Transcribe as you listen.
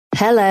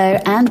Hello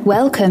and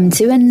welcome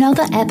to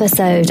another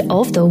episode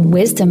of the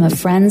Wisdom of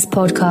Friends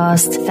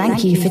podcast.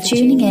 Thank you for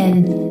tuning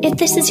in. If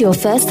this is your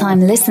first time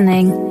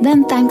listening,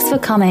 then thanks for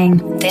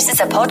coming. This is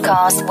a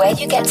podcast where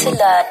you get to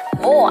learn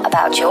more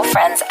about your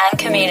friends and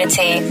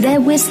community, their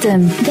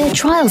wisdom, their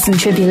trials and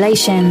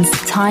tribulations,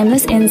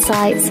 timeless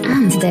insights,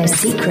 and their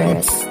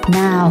secrets.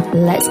 Now,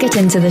 let's get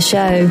into the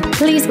show.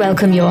 Please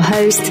welcome your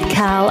host,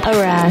 Cal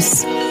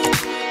Arras.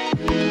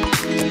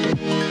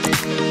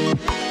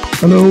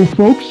 Hello,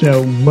 folks.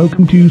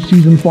 Welcome to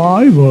Season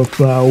 5 of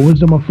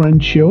Wisdom of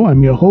Friends show.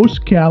 I'm your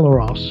host, Cal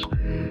Arras.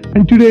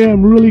 And today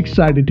I'm really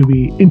excited to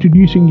be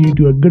introducing you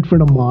to a good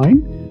friend of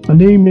mine. Her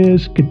name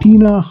is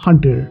Katina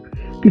Hunter.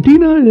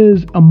 Katina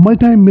is a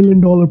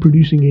multi-million-dollar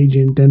producing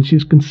agent, and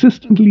she's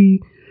consistently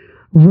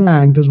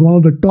ranked as one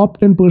of the top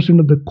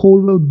 10% of the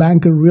Coldwell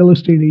Banker real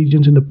estate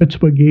agents in the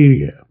Pittsburgh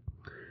area.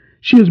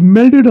 She has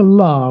melded a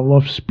love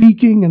of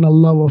speaking and a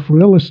love of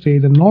real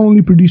estate, and not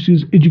only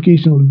produces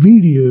educational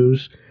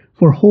videos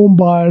for home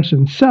buyers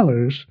and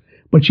sellers,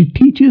 but she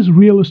teaches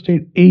real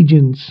estate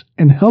agents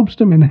and helps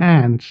them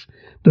enhance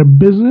their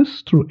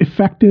business through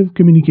effective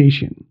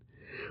communication.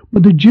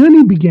 But the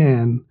journey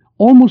began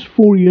almost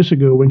 4 years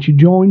ago when she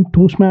joined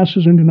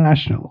Toastmasters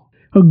International.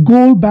 Her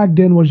goal back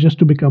then was just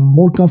to become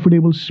more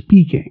comfortable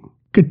speaking.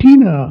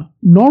 Katina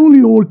not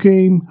only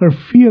overcame her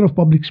fear of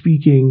public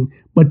speaking,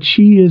 but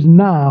she is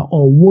now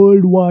a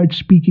worldwide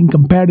speaking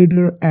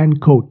competitor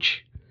and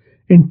coach.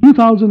 In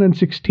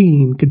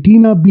 2016,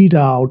 Katina beat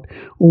out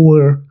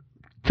over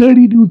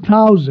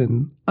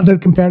 32,000 other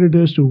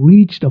competitors to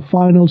reach the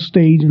final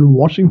stage in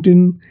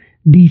Washington,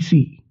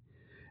 D.C.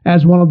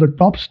 as one of the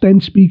top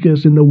 10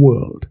 speakers in the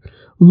world.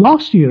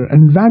 Last year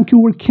in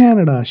Vancouver,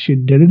 Canada, she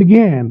did it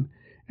again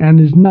and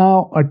is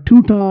now a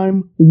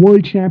two-time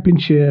World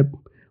Championship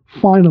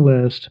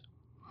Finalist.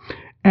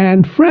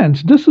 And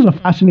friends, this is a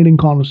fascinating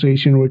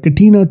conversation where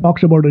Katina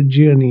talks about her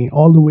journey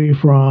all the way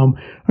from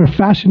her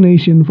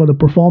fascination for the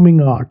performing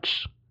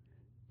arts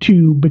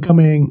to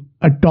becoming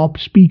a top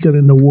speaker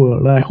in the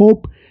world. I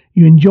hope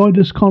you enjoyed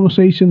this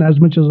conversation as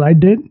much as I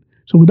did.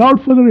 So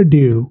without further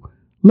ado,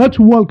 let's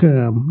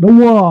welcome the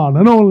one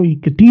and only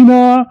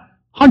Katina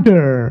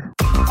Hunter.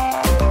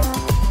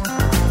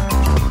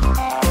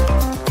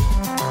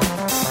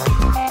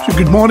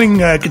 Good morning,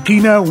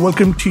 Katina.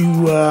 Welcome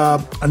to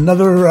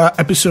another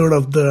episode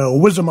of the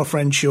Wisdom of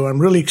Friends show. I'm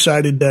really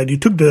excited that you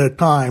took the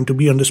time to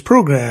be on this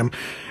program.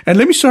 And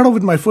let me start off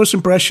with my first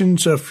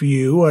impressions of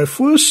you. I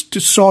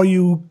first saw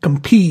you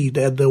compete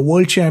at the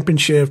World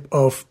Championship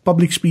of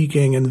Public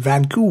Speaking in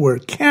Vancouver,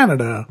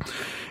 Canada.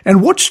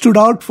 And what stood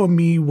out for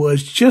me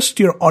was just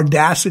your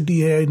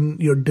audacity and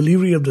your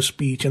delivery of the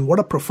speech, and what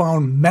a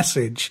profound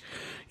message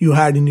you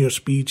had in your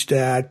speech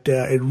that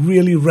it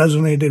really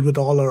resonated with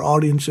all our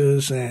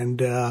audiences.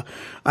 And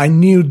I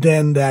knew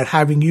then that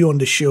having you on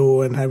the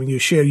show and having you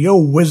share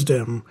your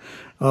wisdom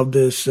of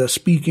this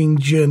speaking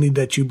journey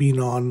that you've been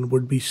on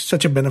would be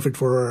such a benefit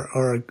for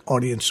our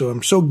audience. So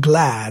I'm so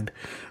glad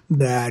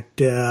that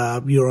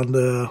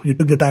you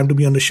took the time to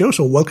be on the show.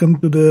 So welcome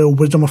to the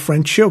Wisdom of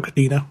Friends show,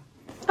 Katina.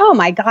 Oh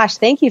my gosh,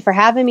 thank you for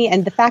having me.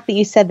 And the fact that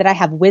you said that I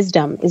have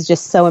wisdom is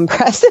just so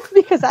impressive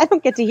because I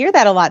don't get to hear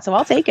that a lot, so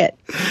I'll take it.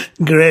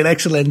 Great,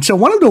 excellent. So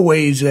one of the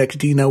ways,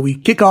 Katina, we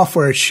kick off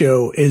our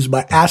show is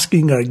by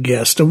asking our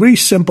guest a very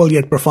simple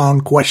yet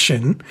profound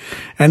question.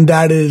 And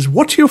that is,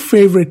 what's your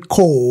favorite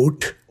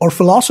quote or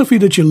philosophy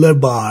that you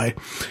live by?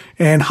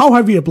 And how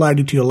have you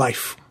applied it to your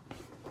life?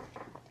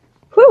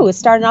 Whew,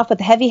 starting off with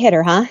a heavy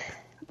hitter, huh?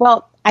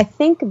 Well, I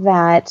think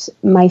that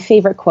my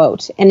favorite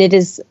quote, and it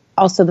is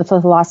also the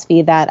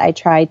philosophy that I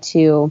try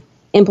to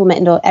implement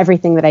into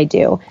everything that I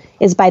do,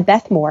 is by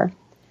Beth Moore.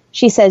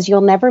 She says,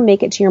 "You'll never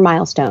make it to your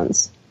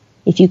milestones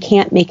if you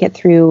can't make it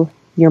through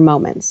your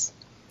moments."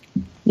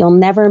 You'll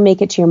never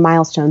make it to your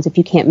milestones if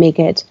you can't make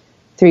it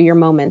through your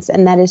moments.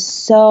 And that is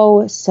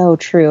so, so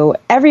true.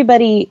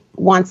 Everybody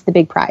wants the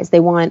big prize.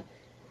 They want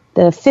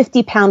the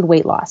 50-pound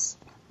weight loss.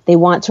 They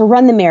want to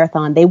run the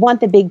marathon. They want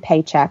the big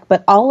paycheck.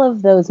 But all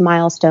of those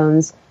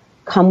milestones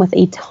come with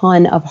a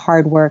ton of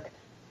hard work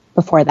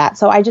before that.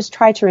 So I just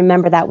try to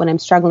remember that when I'm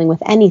struggling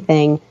with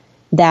anything,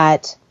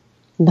 that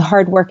the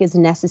hard work is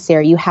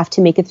necessary. You have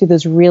to make it through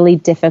those really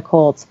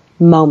difficult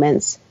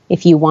moments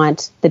if you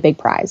want the big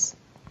prize.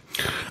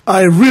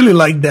 I really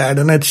like that.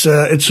 And it's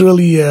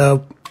really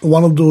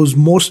one of those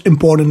most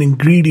important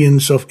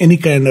ingredients of any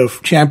kind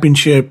of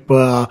championship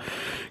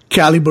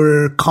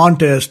caliber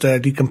contest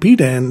that you compete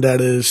in. That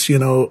is,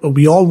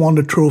 we all want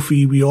a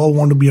trophy. We all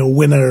want to be a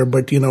winner,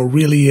 but,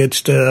 really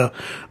it's the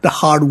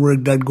hard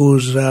work that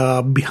goes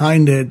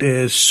behind it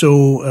is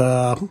so,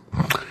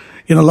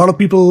 a lot of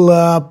people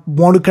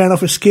want to kind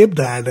of escape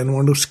that and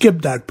want to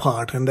skip that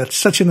part. And that's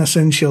such an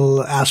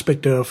essential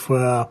aspect of,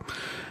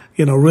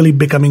 really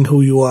becoming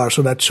who you are.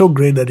 So that's so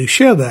great that you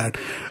share that.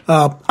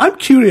 I'm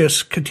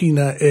curious,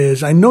 Katina,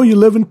 I know you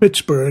live in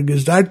Pittsburgh.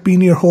 Has that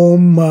been your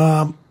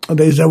home?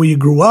 Is that where you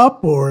grew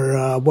up,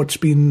 or what's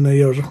been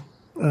your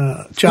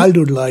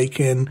childhood like?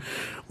 And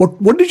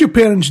what did your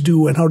parents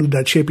do, and how did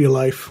that shape your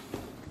life?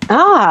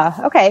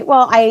 Okay.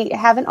 Well, I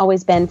haven't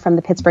always been from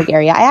the Pittsburgh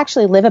area. I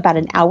actually live about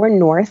an hour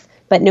north,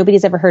 but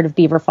nobody's ever heard of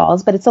Beaver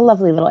Falls, but it's a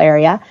lovely little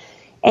area.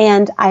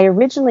 And I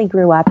originally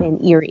grew up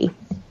in Erie.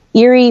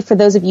 Erie, for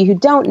those of you who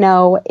don't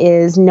know,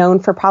 is known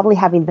for probably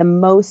having the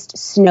most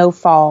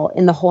snowfall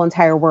in the whole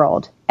entire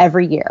world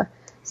every year.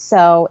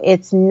 So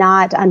it's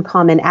not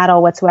uncommon at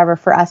all whatsoever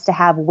for us to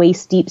have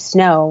waist-deep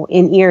snow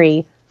in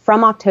Erie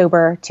from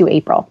October to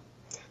April.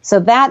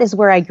 So that is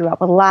where I grew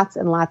up, with lots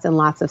and lots and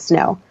lots of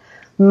snow.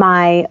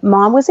 My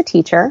mom was a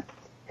teacher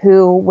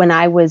who, when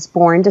I was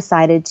born,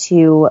 decided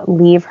to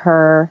leave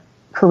her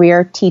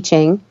career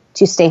teaching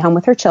to stay home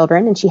with her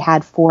children, and she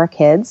had 4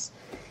 kids.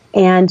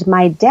 And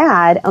my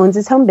dad owns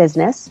his home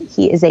business.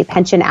 He is a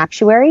pension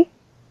actuary,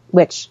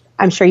 which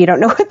I'm sure you don't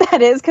know what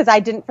that is because I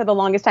didn't for the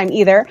longest time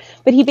either.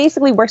 But he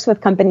basically works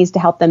with companies to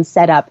help them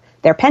set up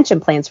their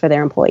pension plans for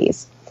their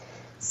employees.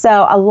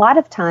 So a lot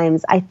of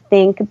times I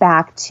think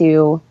back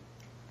to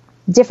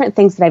different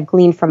things that I've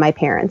gleaned from my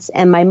parents.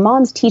 And my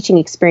mom's teaching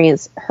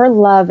experience, her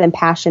love and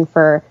passion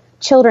for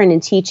children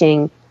and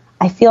teaching,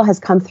 I feel has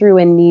come through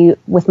in me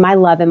with my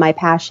love and my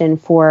passion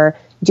for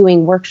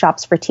doing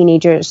workshops for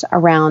teenagers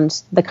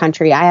around the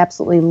country. I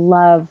absolutely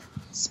love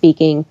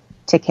speaking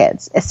to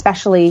kids,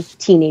 especially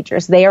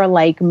teenagers. They are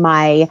like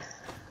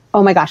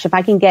oh my gosh, if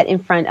I can get in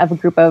front of a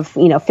group of,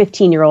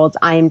 15-year-olds,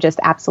 I am just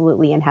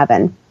absolutely in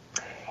heaven.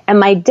 And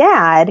my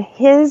dad,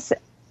 his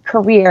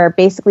career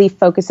basically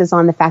focuses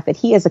on the fact that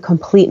he is a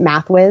complete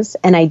math whiz,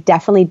 and I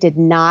definitely did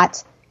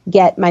not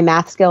get my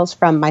math skills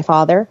from my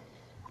father.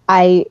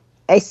 I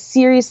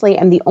seriously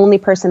am the only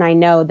person I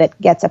know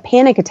that gets a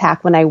panic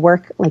attack when I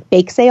work like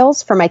bake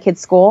sales for my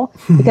kids' school,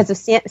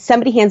 because if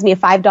somebody hands me a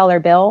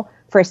 $5 bill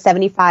for a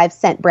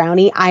 75-cent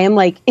brownie, I am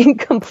like in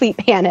complete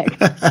panic.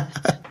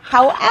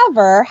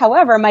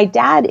 However, my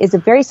dad is a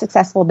very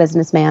successful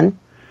businessman.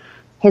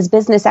 His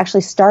business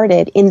actually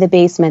started in the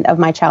basement of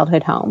my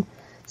childhood home.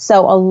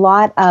 So a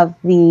lot of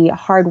the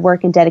hard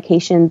work and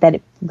dedication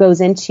that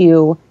goes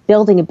into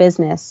building a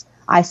business,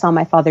 I saw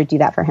my father do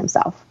that for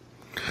himself.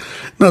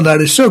 No,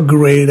 that is so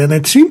great. And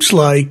it seems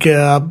like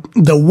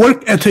the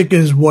work ethic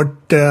is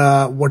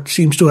what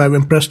seems to have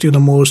impressed you the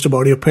most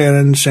about your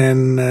parents.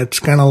 And it's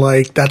kind of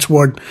like that's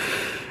what,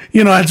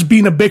 it's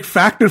been a big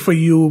factor for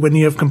you when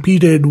you have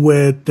competed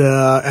with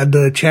at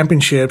the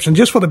championships. And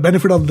just for the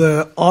benefit of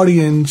the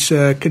audience,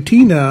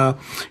 Katina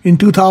in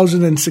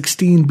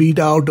 2016 beat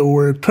out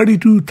over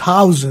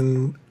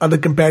 32,000 other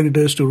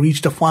competitors to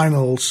reach the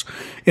finals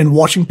in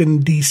Washington,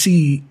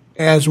 D.C.,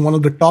 as one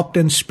of the top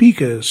 10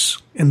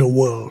 speakers in the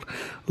world.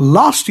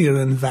 Last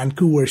year in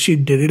Vancouver, she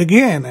did it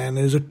again and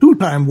is a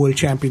 2-time world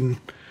champion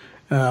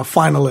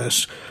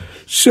finalist.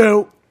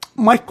 So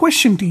my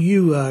question to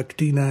you,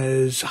 Katina,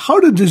 is how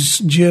did this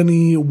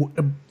journey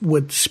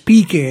with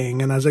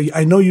speaking, and as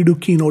I know you do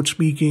keynote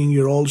speaking,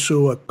 you're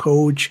also a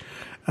coach,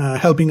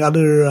 helping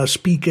other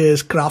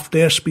speakers craft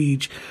their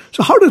speech.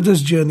 So how did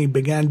this journey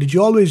begin? Did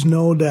you always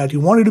know that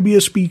you wanted to be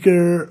a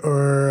speaker,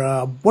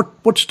 or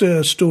what's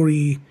the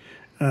story?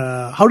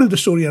 How did the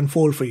story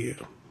unfold for you?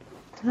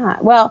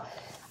 Well,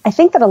 I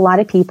think that a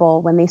lot of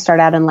people, when they start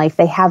out in life,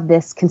 they have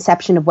this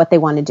conception of what they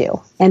want to do.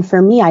 And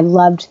for me, I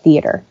loved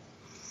theater.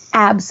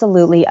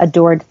 Absolutely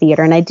adored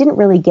theater. And I didn't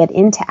really get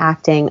into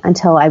acting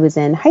until I was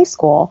in high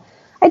school.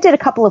 I did a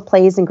couple of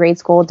plays in grade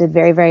school, did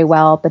very, very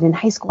well. But in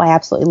high school, I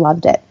absolutely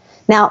loved it.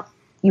 Now,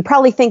 you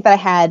probably think that I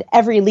had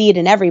every lead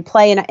in every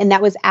play, and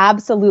that was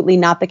absolutely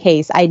not the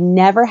case. I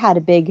never had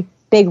a big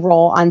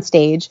role on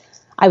stage.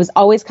 I was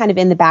always kind of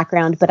in the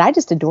background, but I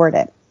just adored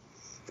it.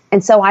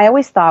 And so I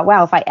always thought,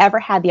 wow, if I ever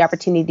had the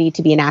opportunity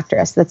to be an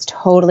actress, that's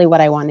totally what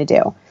I want to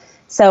do.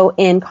 So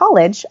in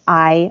college,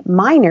 I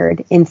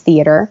minored in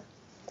theater.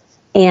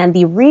 And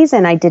the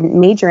reason I didn't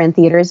major in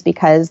theater is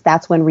because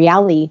that's when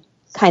reality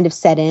kind of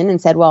set in and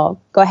said, well,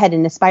 go ahead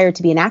and aspire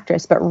to be an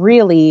actress. But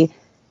really,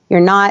 you're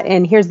not,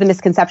 and here's the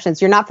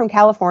misconceptions. You're not from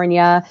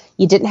California.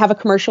 You didn't have a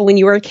commercial when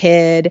you were a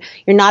kid.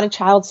 You're not a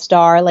child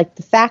star. Like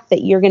the fact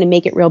that you're going to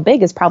make it real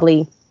big is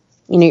probably,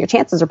 your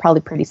chances are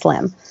probably pretty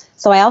slim.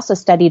 So I also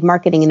studied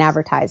marketing and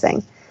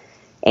advertising.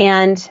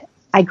 And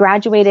I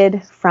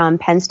graduated from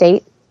Penn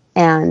State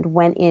and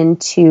went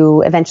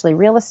into eventually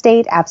real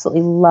estate.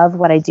 Absolutely love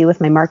what I do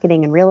with my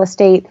marketing and real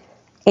estate.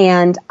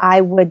 And I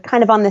would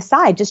kind of on the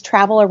side just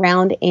travel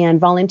around and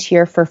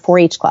volunteer for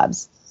 4-H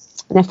clubs.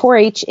 Now,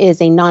 4-H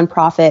is a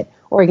nonprofit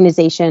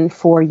organization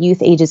for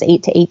youth ages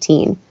 8 to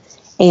 18.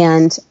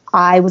 And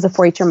I was a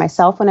 4-H'er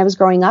myself when I was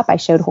growing up. I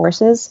showed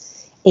horses.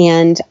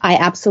 And I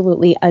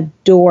absolutely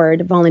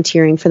adored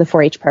volunteering for the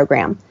 4-H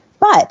program.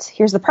 But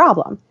here's the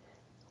problem.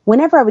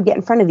 Whenever I would get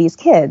in front of these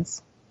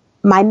kids,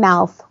 my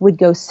mouth would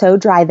go so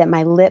dry that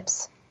my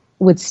lips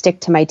would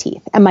stick to my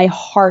teeth and my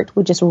heart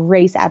would just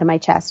race out of my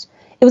chest.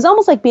 It was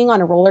almost like being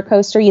on a roller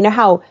coaster. You know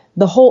how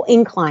the whole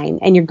incline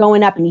and you're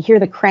going up and you hear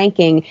the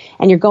cranking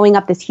and you're going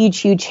up this huge,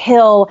 huge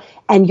hill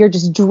and you're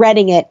just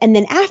dreading it. And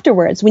then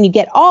afterwards, when you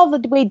get all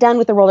the way done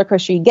with the roller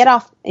coaster, you get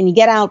off and you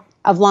get out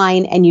of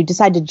line and you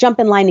decide to jump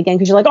in line again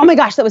because you're like, oh my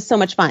gosh, that was so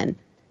much fun.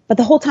 But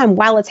the whole time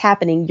while it's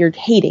happening, you're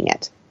hating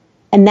it.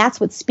 And that's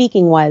what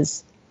speaking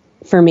was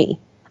for me.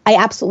 I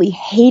absolutely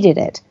hated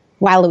it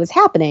while it was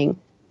happening.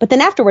 But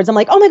then afterwards, I'm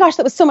like, oh my gosh,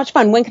 that was so much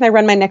fun. When can I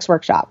run my next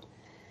workshop?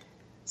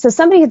 So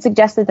somebody had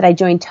suggested that I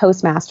join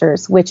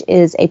Toastmasters, which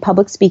is a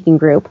public speaking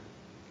group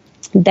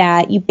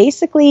that you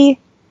basically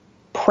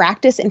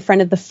practice in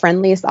front of the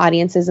friendliest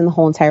audiences in the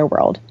whole entire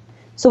world.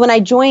 So when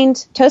I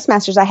joined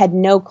Toastmasters, I had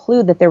no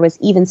clue that there was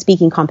even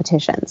speaking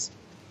competitions.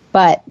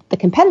 But the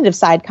competitive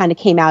side kind of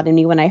came out in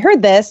me when I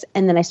heard this,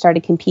 and then I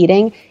started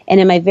competing. And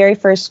in my very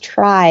first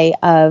try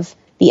of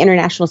the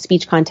international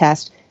speech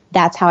contest,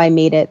 that's how I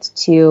made it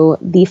to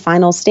the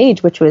final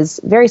stage, which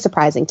was very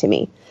surprising to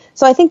me.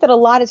 So I think that a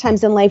lot of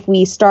times in life,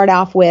 we start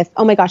off with,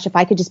 oh my gosh, if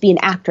I could just be an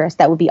actress,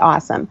 that would be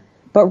awesome.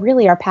 But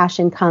really, our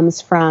passion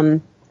comes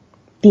from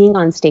being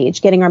on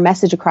stage, getting our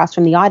message across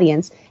from the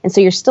audience. And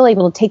so you're still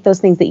able to take those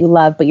things that you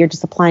love, but you're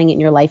just applying it in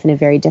your life in a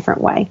very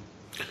different way.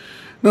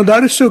 No,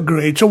 that is so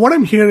great. So what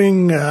I'm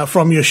hearing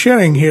from your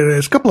sharing here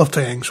is a couple of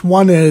things.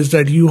 One is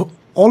that you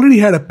already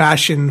had a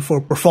passion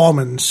for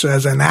performance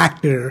as an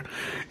actor,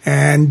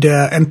 and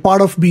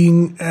part of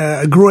being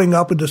growing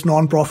up with this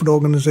nonprofit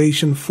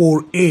organization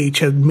 4-H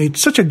had made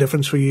such a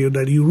difference for you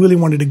that you really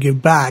wanted to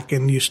give back,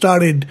 and you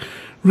started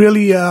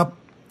really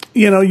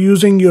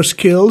using your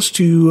skills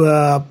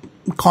to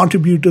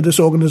contribute to this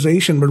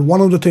organization. But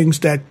one of the things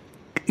that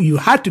you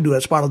had to do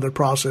as part of the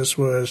process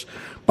was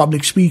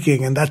public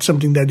speaking, and that's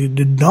something that you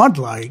did not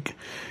like.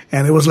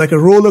 And it was like a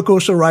roller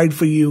coaster ride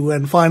for you.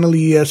 And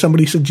finally,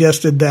 somebody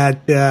suggested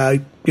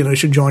that you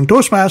should join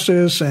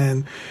Toastmasters,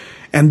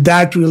 and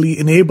that really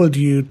enabled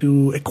you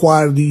to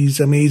acquire these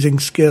amazing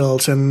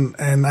skills. And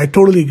I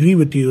totally agree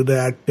with you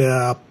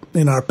that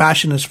our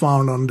passion is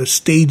found on the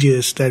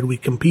stages that we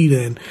compete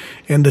in.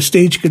 And the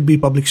stage could be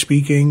public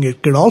speaking.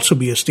 It could also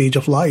be a stage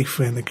of life,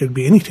 and it could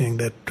be anything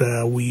that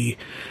we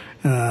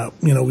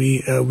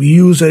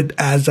use it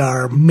as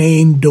our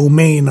main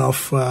domain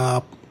of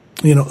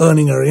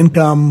earning our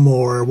income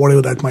or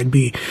whatever that might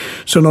be.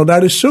 So no,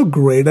 that is so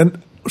great.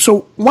 And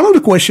so one of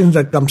the questions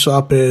that comes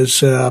up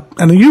is,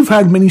 and you've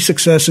had many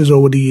successes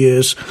over the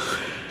years.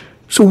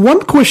 So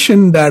one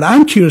question that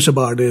I'm curious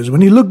about is,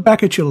 when you look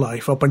back at your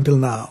life up until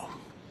now,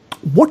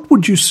 what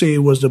would you say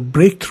was the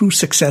breakthrough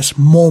success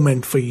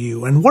moment for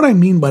you? And what I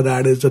mean by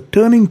that is the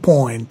turning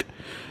point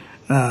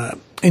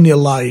in your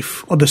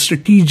life, or the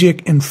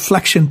strategic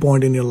inflection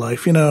point in your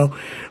life,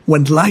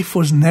 when life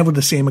was never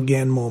the same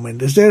again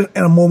moment. Is there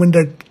a moment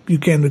that you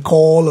can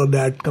recall or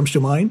that comes to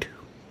mind?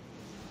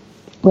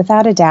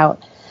 Without a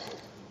doubt.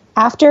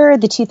 After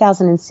the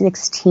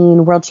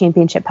 2016 World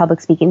Championship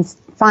Public Speaking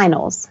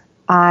Finals,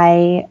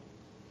 I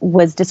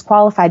was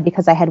disqualified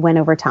because I had went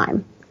over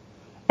time.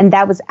 And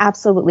that was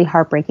absolutely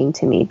heartbreaking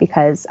to me,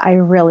 because I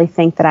really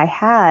think that I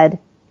had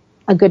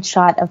a good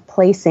shot of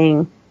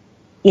placing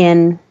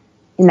in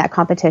that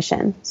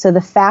competition. So the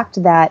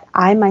fact that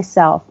I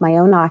myself, my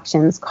own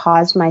actions,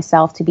 caused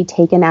myself to be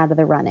taken out of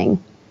the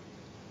running,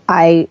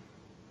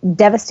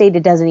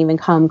 devastated doesn't even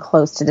come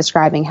close to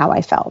describing how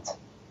I felt.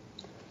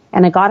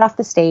 And I got off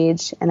the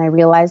stage and I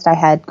realized I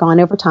had gone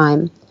over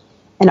time,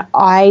 and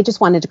I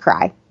just wanted to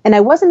cry. And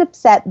I wasn't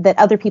upset that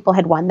other people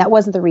had won. That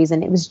wasn't the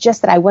reason. It was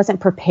just that I wasn't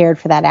prepared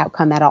for that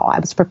outcome at all. I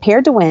was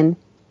prepared to win,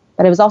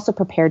 but I was also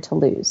prepared to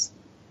lose.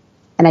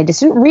 And I just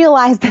didn't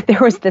realize that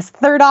there was this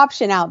third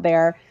option out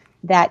there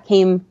that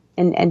came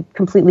and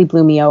completely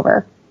blew me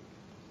over.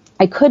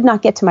 I could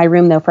not get to my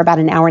room, though, for about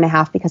an hour and a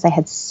half, because I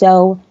had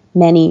so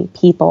many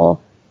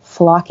people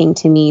flocking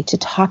to me to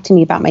talk to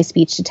me about my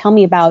speech, to tell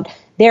me about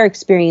their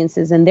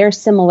experiences and their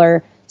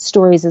similar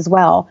stories as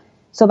well.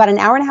 So about an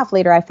hour and a half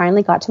later, I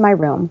finally got to my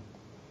room,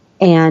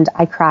 and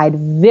I cried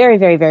very,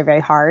 very, very, very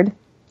hard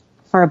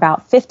for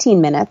about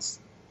 15 minutes,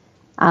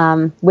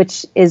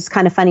 which is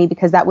kind of funny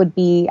because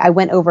I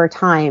went over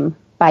time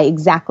by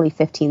exactly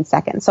 15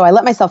 seconds. So I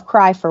let myself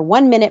cry for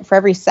 1 minute for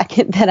every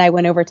second that I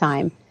went over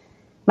time.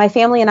 My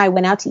family and I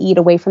went out to eat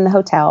away from the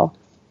hotel.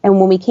 And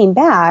when we came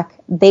back,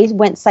 they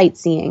went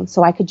sightseeing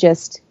so I could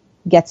just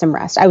get some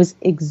rest. I was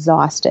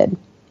exhausted.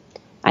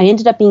 I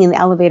ended up being in the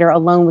elevator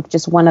alone with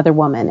just one other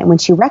woman. And when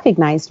she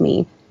recognized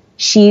me,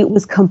 she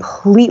was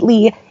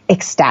completely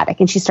ecstatic.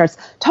 And she starts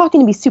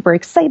talking to me super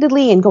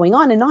excitedly and going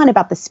on and on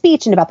about the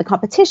speech and about the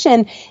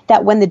competition,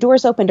 that when the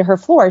doors opened to her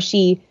floor,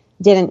 she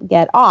didn't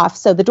get off.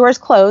 So the doors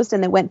closed,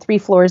 and it went 3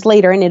 floors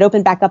later, and it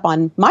opened back up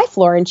on my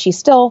floor, and she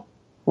still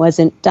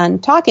wasn't done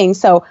talking.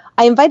 So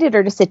I invited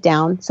her to sit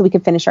down so we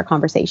could finish our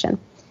conversation.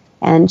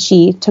 And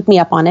she took me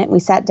up on it, and we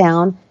sat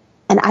down,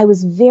 and I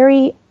was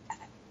the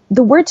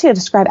word to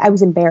describe, I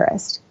was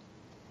embarrassed.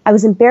 I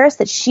was embarrassed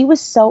that she was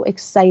so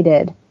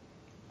excited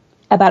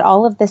about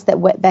all of this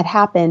that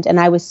happened, and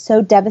I was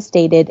so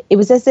devastated. It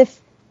was as if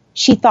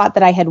she thought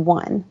that I had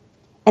won.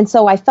 And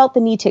so I felt the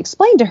need to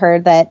explain to her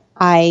that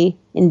I,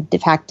 in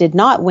fact, did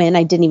not win.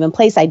 I didn't even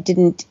place. I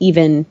didn't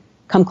even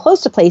come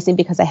close to placing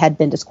because I had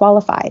been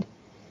disqualified.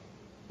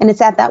 And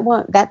it's at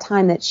that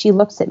time that she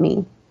looks at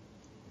me,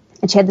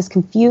 and she had this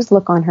confused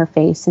look on her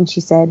face, and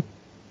she said,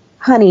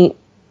 "Honey,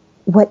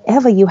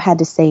 whatever you had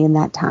to say in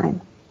that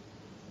time,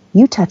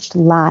 you touched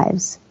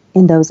lives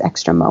in those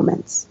extra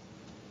moments."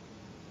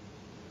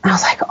 I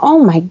was like,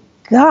 oh my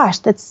gosh,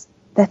 that's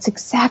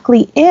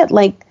exactly it.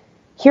 Like,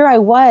 here I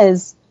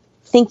was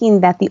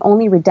thinking that the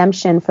only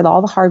redemption for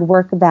all the hard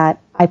work that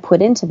I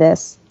put into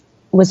this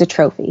was a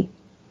trophy.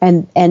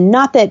 And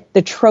not that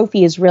the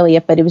trophy is really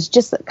it, but it was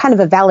just kind of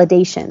a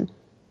validation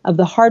of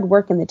the hard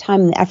work and the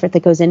time and the effort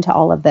that goes into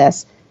all of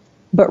this.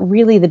 But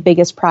really the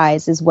biggest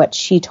prize is what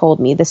she told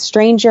me, the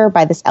stranger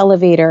by this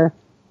elevator.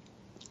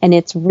 And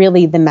it's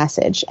really the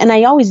message. And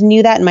I always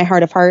knew that in my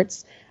heart of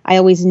hearts. I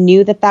always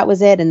knew that that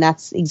was it. And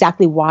that's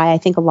exactly why I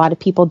think a lot of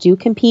people do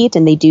compete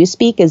and they do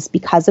speak, is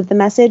because of the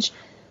message.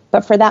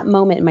 But for that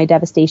moment in my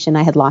devastation,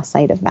 I had lost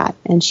sight of that.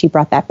 And she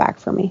brought that back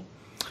for me.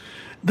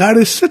 That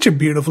is such a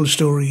beautiful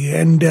story.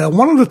 And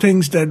one of the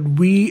things that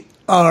we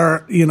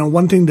are,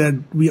 one thing that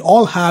we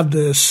all have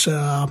this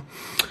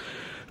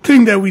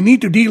thing that we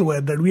need to deal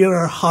with, that we are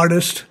our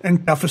hardest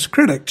and toughest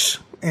critics.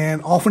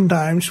 And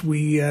oftentimes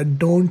we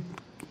don't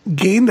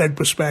gain that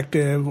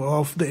perspective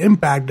of the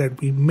impact that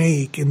we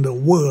make in the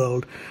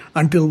world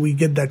until we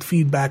get that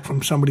feedback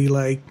from somebody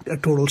like a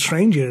total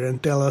stranger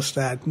and tell us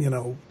that,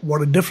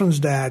 what a difference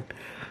that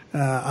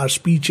our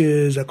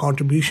speeches, our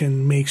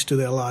contribution makes to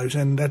their lives.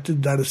 And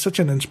that is such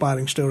an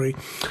inspiring story.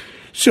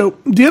 So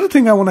the other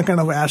thing I want to kind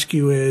of ask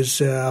you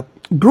is,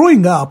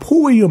 growing up,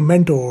 who were your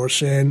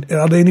mentors? And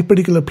are there any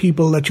particular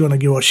people that you want to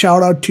give a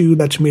shout out to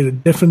that's made a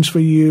difference for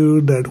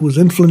you, who's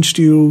influenced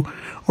you,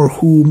 or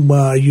whom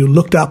you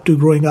looked up to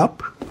growing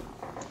up?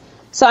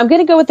 So I'm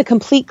going to go with the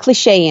complete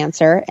cliche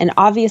answer. And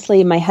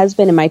obviously my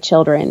husband and my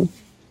children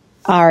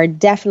are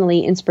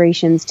definitely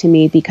inspirations to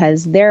me,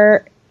 because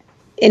they're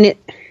in it.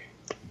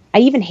 I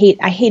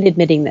hate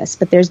admitting this,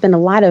 but there's been a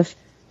lot of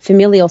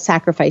familial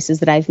sacrifices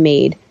that I've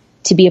made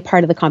to be a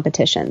part of the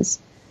competitions.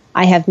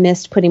 I have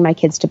missed putting my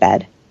kids to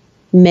bed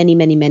many,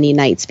 many, many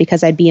nights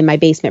because I'd be in my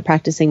basement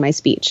practicing my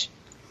speech.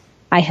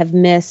 I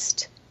haven't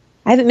missed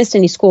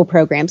any school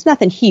programs,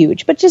 nothing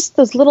huge, but just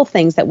those little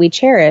things that we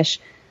cherish.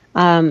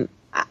 I've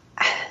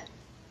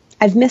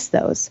missed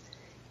those.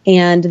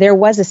 And there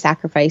was a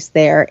sacrifice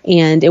there.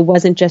 And it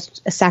wasn't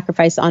just a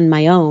sacrifice on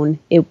my own.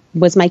 It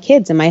was my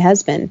kids and my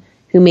husband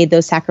who made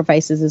those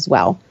sacrifices as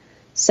well.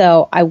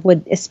 So I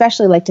would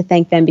especially like to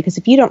thank them, because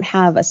if you don't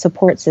have a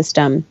support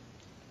system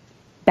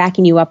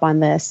backing you up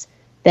on this,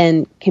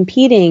 then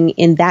competing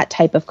in that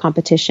type of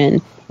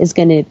competition is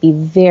going to be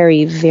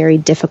very, very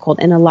difficult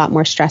and a lot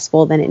more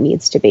stressful than it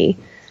needs to be.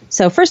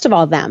 So first of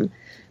all, them.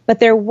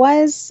 But there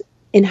was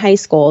in high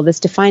school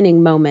this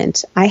defining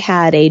moment. I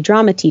had a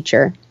drama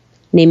teacher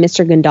named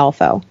Mr.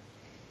 Gandolfo.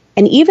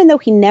 And even though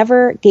he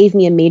never gave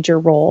me a major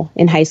role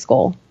in high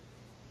school,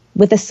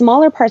 with the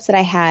smaller parts that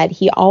I had,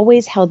 he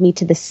always held me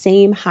to the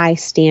same high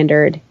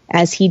standard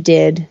as he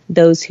did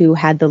those who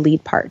had the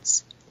lead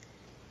parts.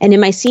 And in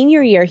my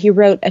senior year, he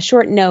wrote a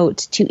short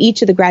note to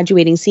each of the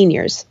graduating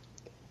seniors.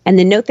 And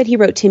the note that he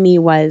wrote to me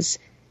was,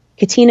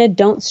 "Katina,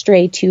 don't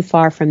stray too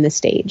far from the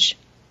stage."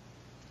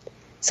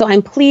 So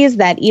I'm pleased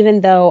that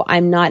even though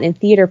I'm not in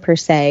theater per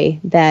se,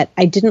 that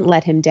I didn't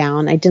let him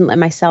down. I didn't let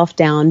myself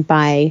down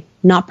by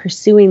not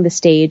pursuing the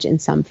stage in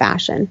some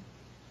fashion.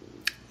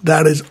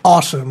 That is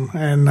awesome.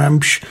 And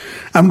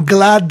I'm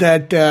glad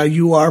that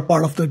you are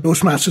part of the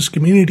Toastmasters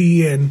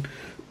community and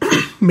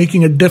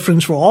making a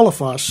difference for all of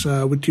us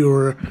with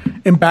your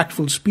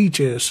impactful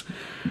speeches.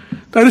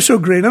 That is so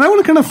great. And I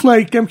want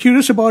to I'm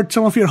curious about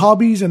some of your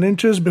hobbies and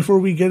interests before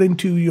we get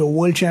into your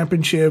World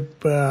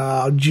Championship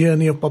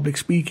journey of public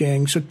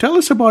speaking. So tell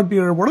us about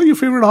what are your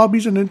favorite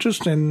hobbies and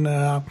interests, and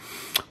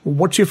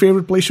what's your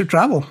favorite place to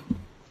travel?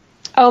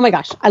 Oh my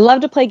gosh. I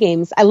love to play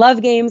games. I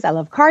love games. I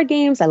love card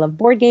games. I love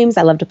board games.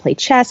 I love to play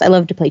chess. I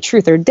love to play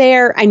truth or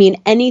dare. I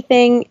mean,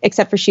 anything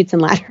except for Chutes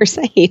and Ladders.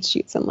 I hate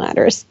Chutes and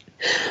Ladders.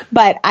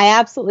 But I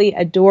absolutely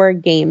adore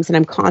games, and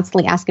I'm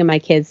constantly asking my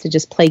kids to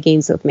just play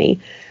games with me.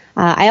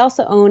 I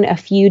also own a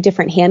few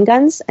different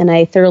handguns, and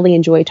I thoroughly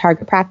enjoy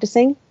target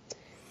practicing.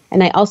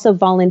 And I also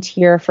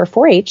volunteer for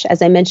 4-H.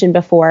 As I mentioned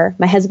before,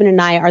 my husband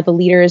and I are the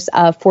leaders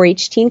of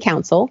 4-H Teen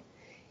Council.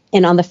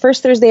 And on the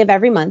first Thursday of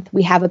every month,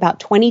 we have about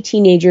 20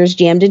 teenagers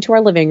jammed into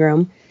our living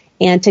room.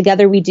 And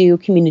together we do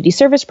community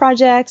service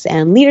projects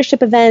and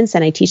leadership events,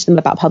 and I teach them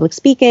about public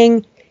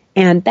speaking.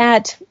 And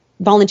that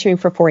volunteering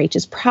for 4-H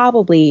is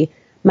probably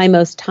my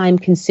most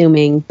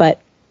time-consuming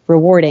but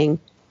rewarding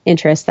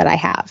interest that I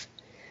have.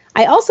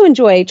 I also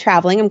enjoy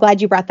traveling. I'm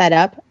glad you brought that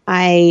up.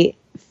 I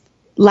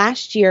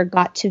last year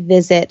got to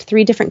visit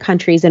 3 different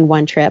countries in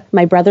one trip.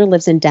 My brother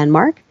lives in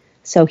Denmark,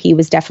 so he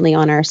was definitely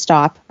on our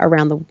stop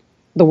around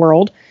the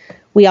world.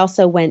 We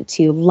also went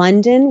to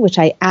London, which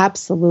I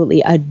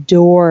absolutely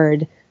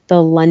adored,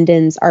 the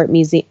London's Art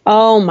Museum.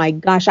 Oh my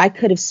gosh, I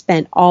could have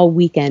spent all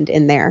weekend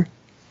in there.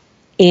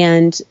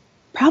 And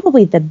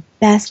probably the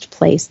best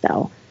place,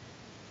 though,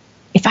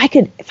 if I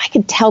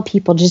could tell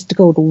people just to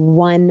go to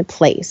one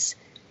place,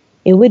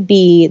 it would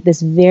be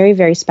this very,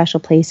 very special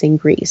place in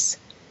Greece.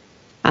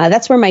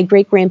 That's where my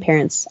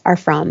great-grandparents are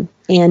from.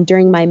 And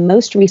during my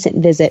most recent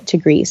visit to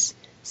Greece,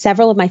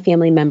 several of my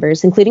family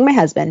members, including my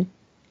husband,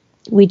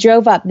 we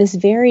drove up this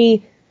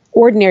very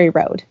ordinary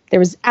road. There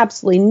was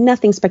absolutely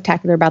nothing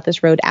spectacular about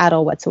this road at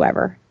all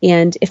whatsoever.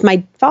 And if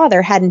my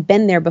father hadn't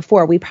been there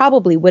before, we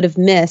probably would have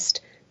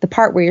missed the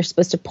part where you're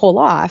supposed to pull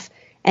off,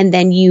 and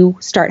then you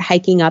start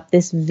hiking up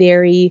this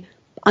very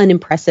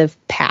unimpressive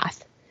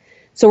path.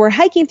 So we're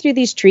hiking through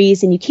these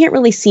trees, and you can't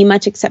really see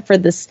much except for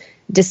this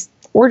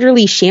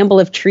disorderly shamble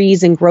of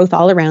trees and growth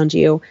all around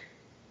you.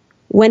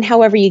 When,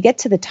 however, you get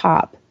to the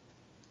top,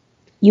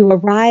 you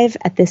arrive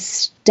at this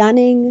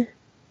stunning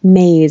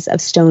maze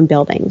of stone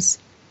buildings.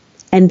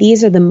 And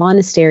these are the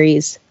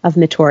monasteries of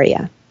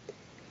Mitoria.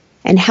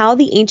 And how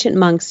the ancient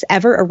monks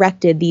ever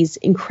erected these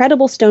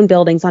incredible stone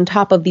buildings on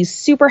top of these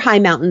super high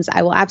mountains,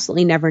 I will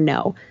absolutely never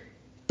know.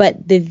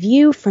 But the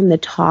view from the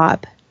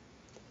top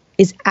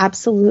is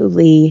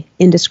absolutely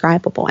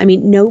indescribable. I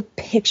mean, no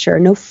picture,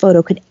 no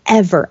photo could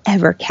ever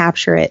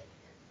capture it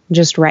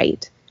just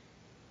right.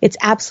 It's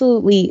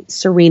absolutely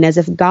serene, as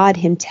if God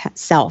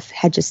himself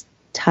had just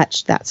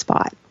touched that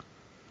spot.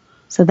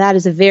 So that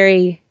is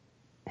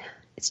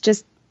it's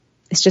just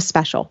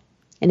special.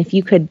 And if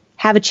you could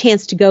have a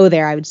chance to go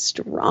there, I would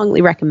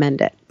strongly recommend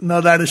it.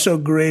 No, that is so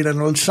great.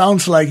 And it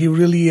sounds like you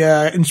really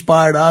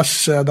inspired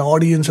us, the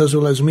audience, as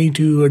well as me,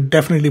 to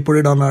definitely put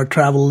it on our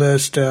travel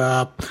list.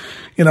 I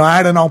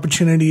had an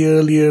opportunity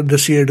earlier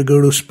this year to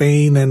go to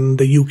Spain and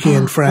the UK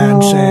and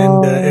France,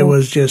 and it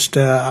was just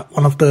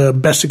one of the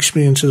best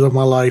experiences of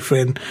my life.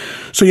 And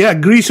so, yeah,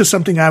 Greece is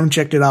something I haven't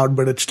checked it out,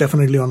 but it's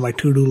definitely on my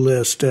to-do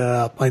list.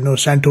 I know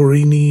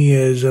Santorini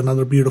is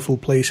another beautiful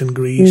place in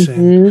Greece,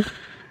 and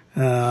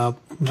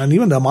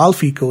even the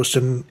Amalfi Coast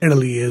in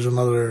Italy is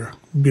another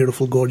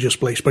beautiful, gorgeous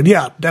place. But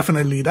yeah,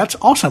 definitely, that's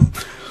awesome.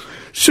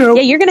 So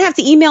yeah, you're going to have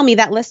to email me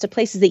that list of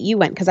places that you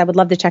went, because I would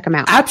love to check them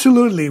out.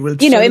 Absolutely. We'll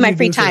in my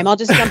free time, I'll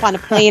just jump on a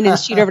plane and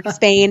shoot over to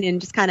Spain and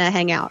just kind of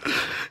hang out.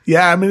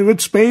 Yeah, I mean,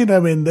 with Spain,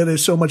 there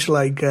is so much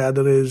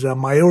there is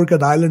Mallorca.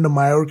 The island of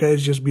Mallorca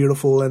is just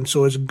beautiful, and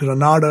so is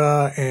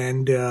Granada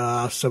and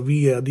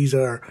Sevilla. These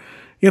are,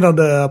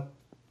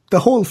 the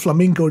whole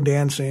flamenco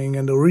dancing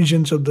and the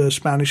origins of the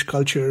Spanish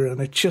culture,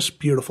 and it's just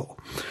beautiful.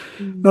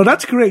 No,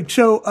 that's great.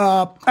 So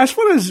as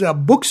far as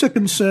books are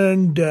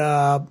concerned,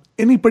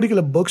 any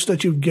particular books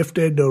that you've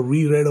gifted or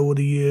reread over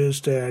the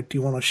years that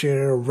you want to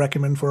share or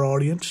recommend for our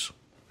audience?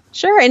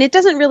 Sure. And it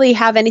doesn't really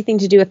have anything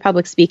to do with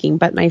public speaking,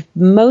 but my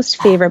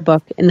most favorite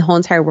book in the whole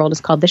entire world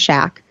is called The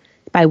Shack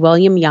by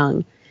William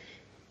Young.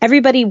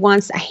 Everybody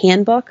wants a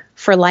handbook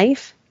for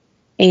life,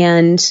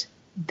 and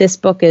this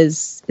book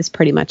is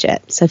pretty much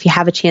it. So if you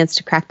have a chance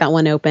to crack that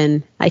one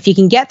open, if you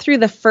can get through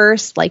the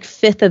first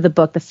fifth of the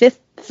book, the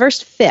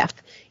first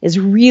fifth is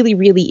really,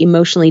 really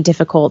emotionally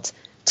difficult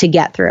to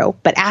get through.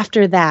 But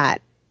after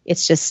that,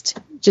 it's just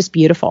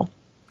beautiful.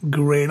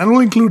 Great. And we'll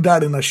include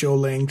that in the show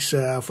links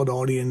for the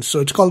audience. So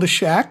it's called The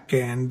Shack,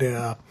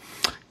 and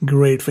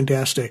great,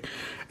 fantastic.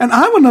 And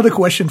I have another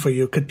question for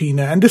you,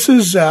 Katina. And this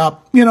is,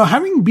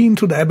 having been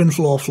through the ebb and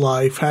flow of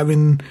life,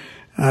 having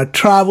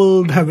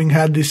traveled, having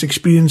had these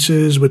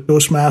experiences with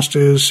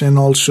Toastmasters, and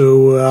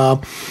also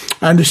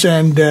I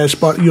understand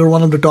you're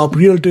one of the top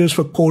realtors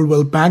for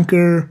Coldwell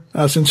Banker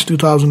since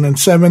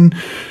 2007.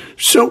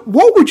 So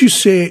what would you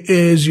say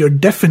is your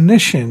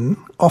definition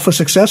of a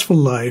successful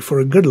life or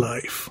a good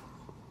life?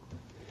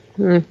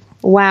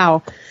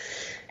 Wow.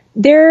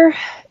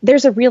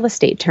 There's a real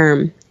estate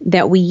term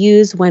that we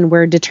use when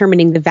we're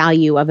determining the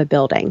value of a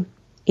building.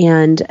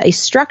 And a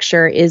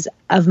structure is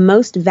of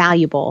most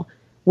valuable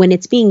when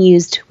it's being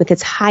used with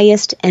its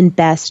highest and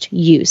best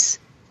use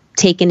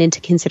taken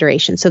into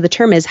consideration. So the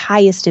term is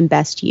highest and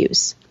best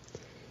use.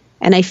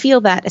 And I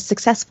feel that a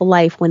successful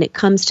life, when it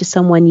comes to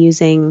someone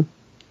using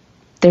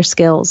their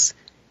skills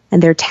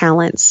and their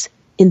talents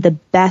in the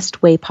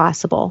best way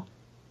possible,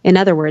 in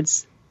other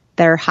words,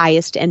 their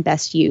highest and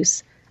best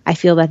use, I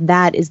feel that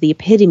that is the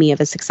epitome of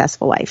a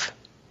successful life.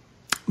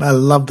 I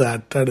love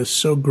that. That is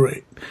so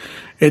great.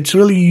 It's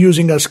really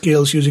using our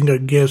skills, using our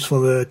gifts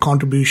for the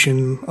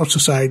contribution of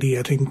society.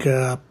 I think,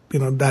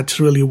 that's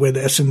really where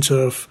the essence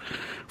of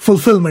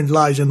fulfillment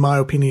lies, in my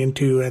opinion,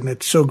 too. And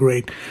it's so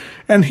great.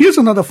 And here's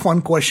another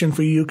fun question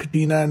for you,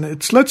 Katina. And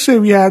it's, let's say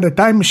we had a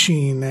time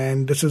machine,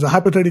 and this is a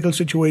hypothetical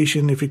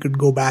situation. If you could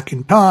go back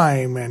in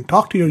time and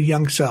talk to your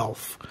young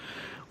self,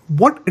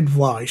 what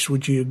advice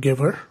would you give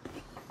her?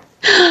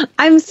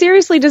 I'm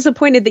seriously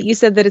disappointed that you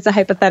said that it's a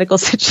hypothetical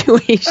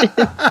situation.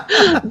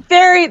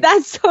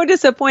 That's so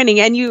disappointing.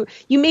 And you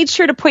made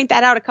sure to point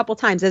that out a couple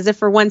times, as if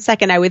for 1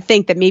 second I would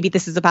think that maybe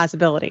this is a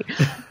possibility.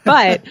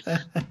 But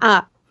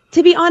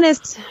to be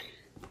honest,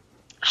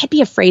 I'd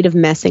be afraid of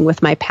messing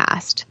with my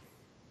past,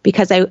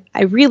 because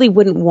I really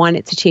wouldn't want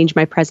it to change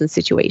my present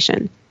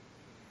situation.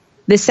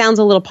 This sounds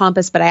a little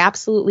pompous, but I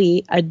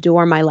absolutely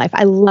adore my life.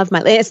 I love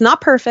my life. It's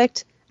not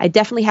perfect. I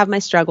definitely have my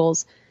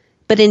struggles.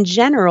 But in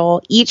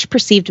general, each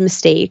perceived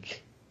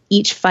mistake,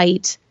 each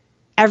fight,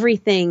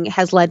 everything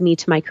has led me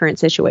to my current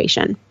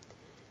situation.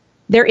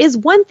 There is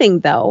one thing,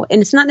 though,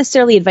 and it's not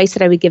necessarily advice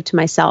that I would give to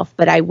myself,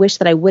 but I wish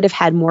that I would have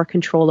had more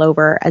control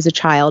over as a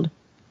child.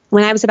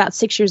 When I was about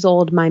 6 years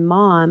old, my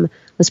mom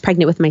was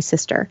pregnant with my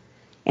sister.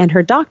 and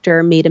her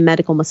doctor made a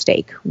medical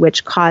mistake,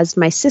 which caused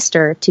my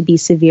sister to be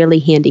severely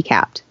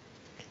handicapped.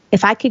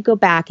 If I could go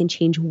back and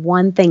change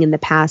one thing in the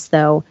past,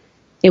 though,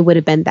 it would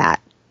have been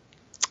that.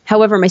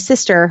 However, my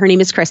sister, her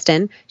name is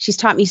Kristen, she's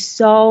taught me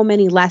so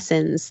many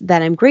lessons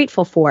that I'm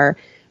grateful for.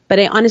 But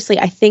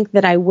I think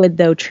that I would,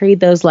 though, trade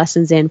those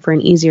lessons in for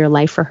an easier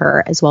life for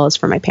her as well as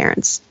for my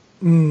parents.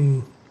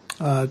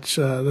 That's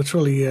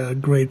really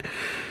great.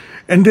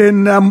 And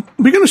then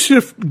we're going to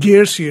shift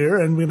gears here,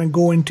 and we're going to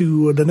go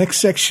into the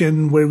next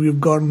section where we've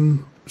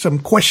gotten some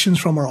questions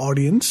from our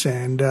audience,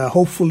 and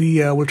hopefully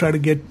we'll try to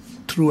get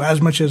through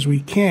as much as we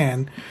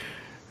can.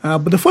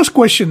 But the first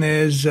question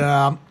is,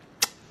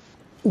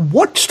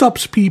 what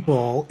stops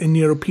people, in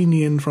your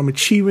opinion, from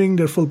achieving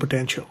their full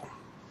potential?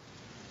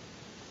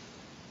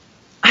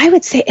 I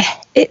would say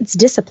it's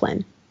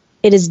discipline.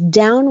 It is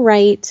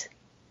downright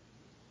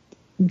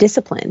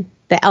discipline,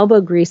 the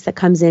elbow grease that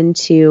comes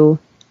into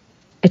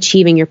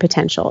achieving your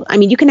potential. I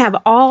mean, you can have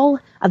all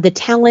of the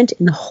talent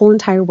in the whole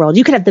entire world.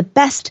 You could have the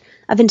best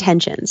of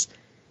intentions,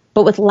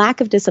 but with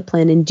lack of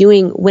discipline and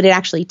doing what it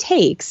actually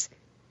takes,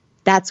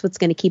 that's what's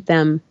going to keep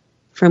them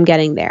from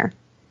getting there.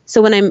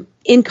 So when I'm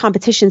in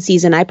competition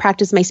season, I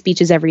practice my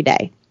speeches every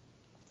day.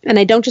 And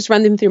I don't just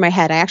run them through my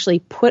head. I actually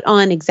put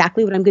on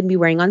exactly what I'm going to be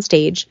wearing on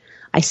stage.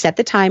 I set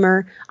the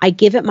timer. I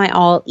give it my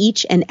all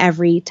each and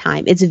every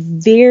time. It's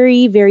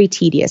very, very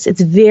tedious. It's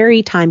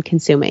very time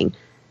consuming.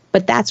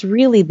 But that's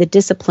really the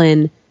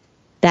discipline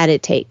that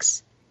it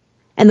takes.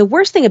 And the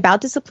worst thing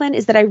about discipline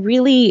is that I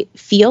really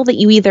feel that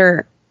you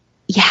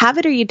have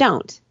it or you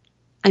don't.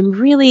 I'm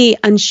really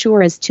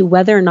unsure as to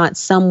whether or not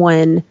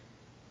someone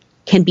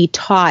can be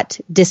taught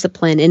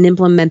discipline and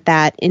implement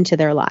that into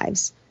their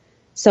lives.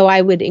 So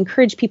I would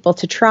encourage people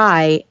to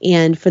try,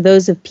 and for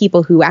those of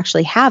people who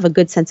actually have a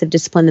good sense of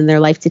discipline in their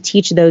life, to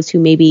teach those who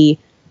maybe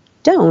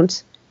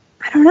don't.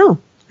 I don't know.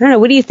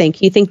 What do you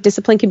think? You think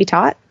discipline can be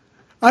taught?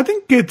 I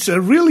think it's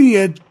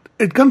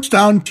it comes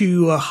down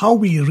to how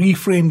we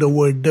reframe the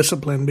word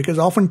discipline, because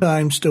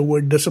oftentimes the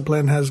word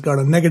discipline has got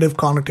a negative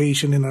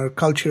connotation in our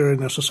culture,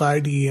 in our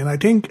society. And I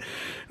think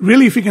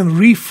really if you can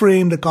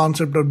reframe the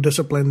concept of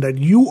discipline, that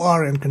you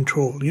are in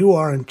control, you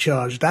are in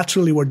charge, that's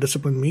really what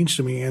discipline means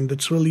to me. And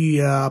it's really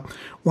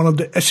one of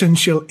the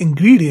essential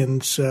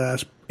ingredients,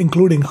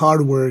 including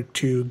hard work,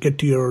 to get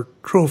to your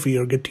trophy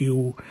or get to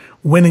you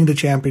winning the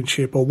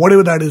championship or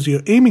whatever that is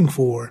you're aiming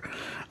for.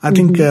 I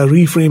think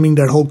reframing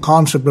that whole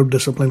concept of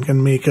discipline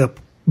can make a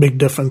big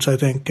difference, I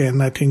think.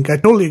 And I think I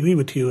totally agree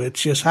with you.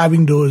 It's just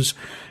having those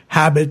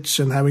habits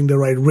and having the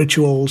right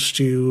rituals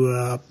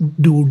to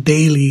do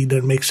daily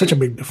that makes such a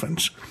big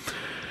difference.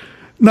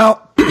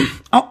 Now,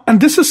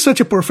 and this is such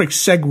a perfect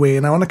segue,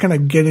 and I want to kind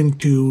of get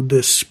into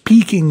the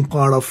speaking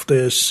part of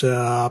this,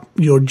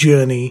 your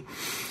journey.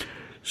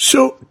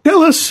 So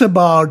tell us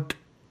about,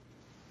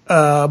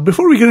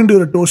 before we get into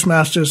the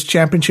Toastmasters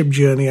championship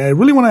journey, I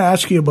really want to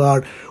ask you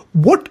about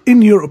what,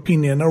 in your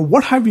opinion, or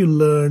what have you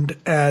learned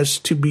as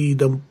to be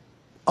the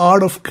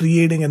art of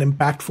creating an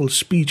impactful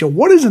speech, or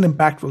what is an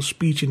impactful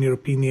speech in your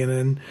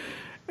opinion,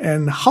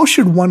 and how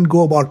should one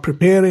go about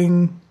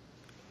preparing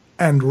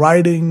and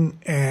writing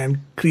and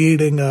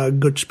creating a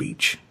good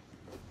speech?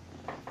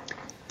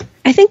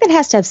 I think that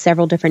has to have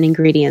several different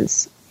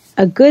ingredients.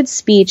 A good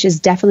speech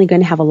is definitely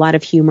going to have a lot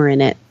of humor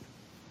in it.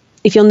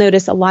 If you'll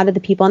notice, a lot of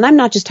the people, and I'm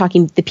not just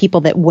talking the people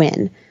that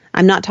win,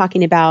 I'm not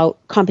talking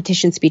about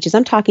competition speeches.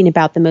 I'm talking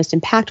about the most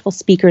impactful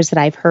speakers that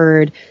I've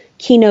heard,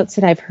 keynotes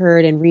that I've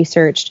heard and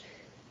researched.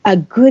 A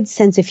good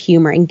sense of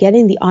humor and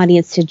getting the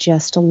audience to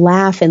just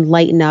laugh and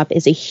lighten up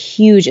is a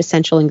huge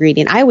essential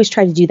ingredient. I always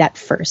try to do that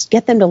first.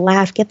 Get them to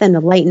laugh, get them to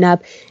lighten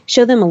up,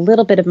 show them a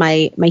little bit of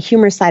my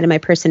humor side of my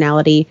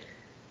personality,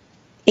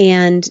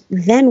 and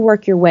then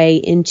work your way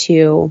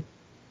into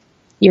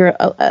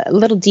a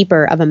little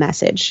deeper of a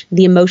message,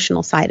 the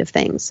emotional side of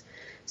things.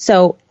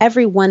 So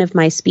every one of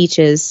my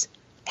speeches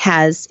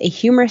has a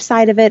humor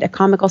side of it, a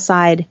comical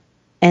side,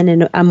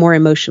 and a more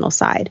emotional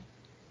side.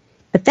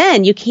 But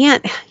then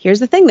here's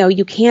the thing though,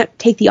 you can't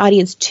take the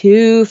audience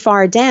too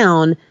far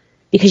down,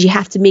 because you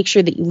have to make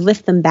sure that you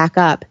lift them back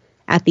up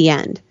at the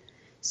end.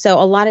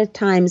 So a lot of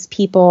times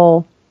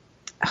people,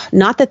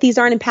 not that these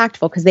aren't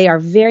impactful, because they are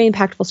very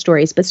impactful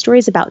stories, but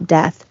stories about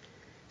death,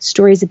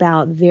 stories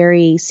about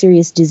very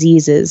serious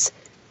diseases,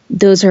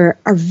 those are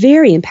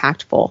very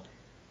impactful.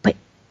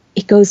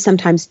 It goes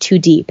sometimes too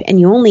deep, and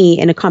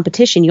in a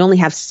competition, you only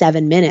have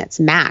 7 minutes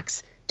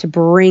max to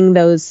bring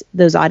those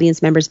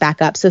audience members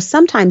back up. So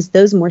sometimes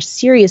those more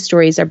serious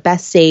stories are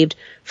best saved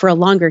for a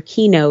longer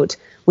keynote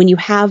when you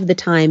have the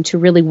time to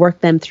really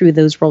work them through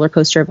those roller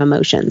coaster of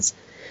emotions.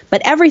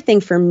 But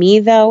everything for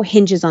me, though,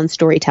 hinges on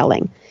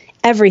storytelling.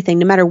 Everything,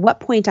 no matter what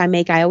point I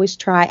make, I always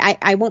try.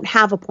 I won't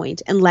have a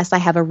point unless I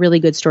have a really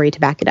good story to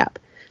back it up.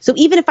 So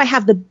even if I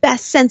have the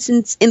best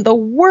sentence in the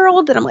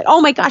world that I'm like,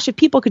 oh my gosh, if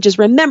people could just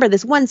remember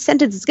this one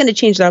sentence, it's going to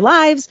change their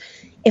lives.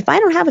 If I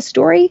don't have a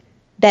story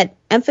that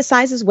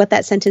emphasizes what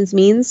that sentence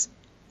means,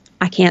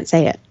 I can't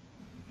say it.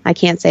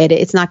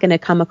 It's not going to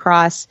come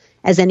across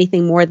as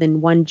anything more than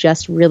one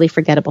just really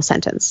forgettable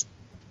sentence.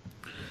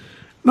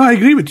 No, I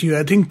agree with you.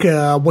 I think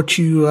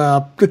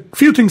the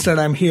few things that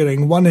I'm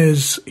hearing, one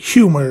is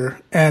humor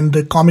and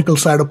the comical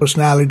side of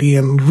personality,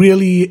 and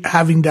really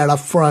having that up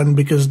front,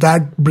 because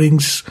that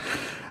brings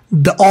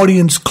the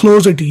audience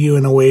closer to you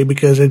in a way,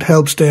 because it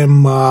helps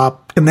them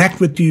connect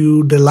with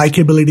you, the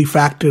likability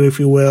factor, if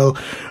you will,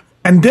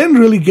 and then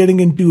really getting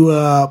into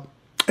a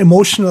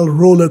emotional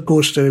roller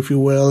coaster, if you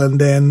will,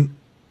 and then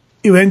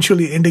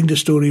eventually ending the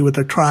story with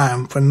a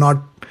triumph, and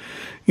not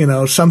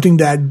something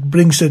that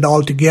brings it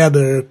all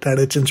together, that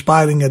it's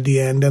inspiring at the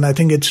end. And I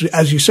think it's,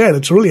 as you said,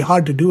 it's really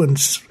hard to do in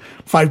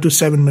 5 to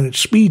 7 minute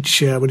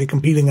speech when you're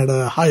competing at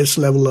a highest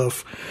level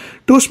of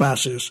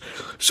Toastmasters.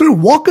 So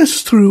walk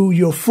us through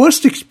your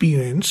first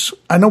experience.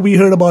 I know we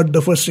heard about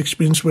the first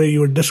experience where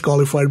you were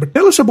disqualified, but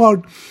tell us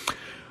about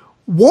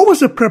what was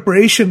the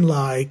preparation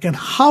like, and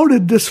how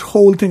did this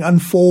whole thing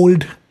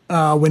unfold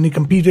when you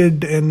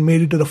competed and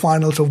made it to the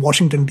finals of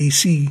Washington,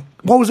 D.C.?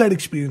 What was that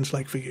experience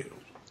like for you?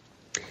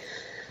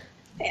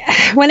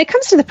 When it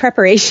comes to the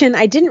preparation,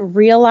 I didn't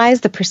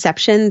realize the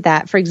perception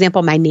that, for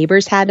example, my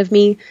neighbors had of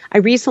me. I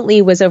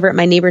recently was over at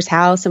my neighbor's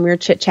house and we were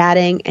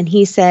chit-chatting, and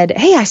he said,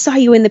 "Hey, I saw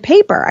you in the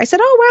paper." I said,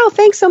 "Oh, wow,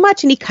 thanks so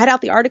much." And he cut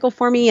out the article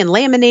for me and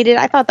laminated.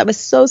 I thought that was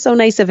so, so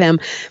nice of him.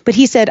 But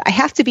he said, "I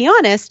have to be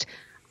honest,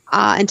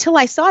 until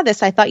I saw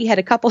this, I thought you had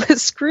a couple of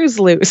screws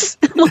loose."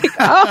 I'm like,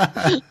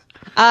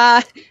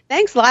 "Oh,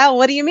 thanks, Lyle.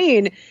 What do you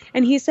mean?"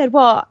 And he said,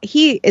 well,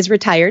 he is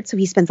retired, so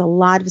he spends a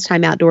lot of his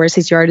time outdoors.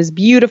 His yard is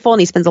beautiful, and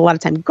he spends a lot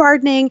of time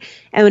gardening.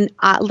 And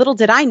little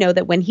did I know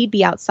that when he'd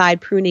be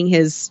outside pruning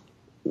his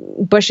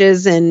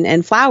bushes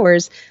and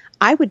flowers,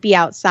 I would be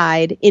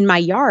outside in my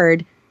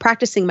yard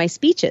practicing my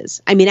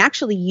speeches. I mean,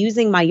 actually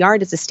using my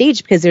yard as a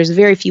stage, because there's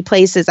very few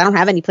places. I don't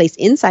have any place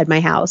inside my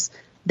house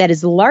that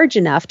is large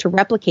enough to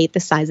replicate the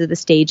size of the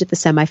stage at the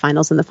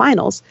semifinals and the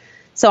finals.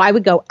 So I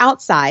would go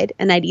outside,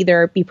 and I'd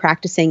either be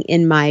practicing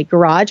in my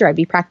garage or I'd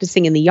be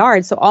practicing in the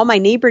yard. So all my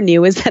neighbor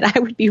knew is that I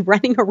would be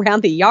running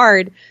around the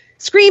yard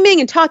screaming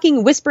and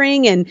talking,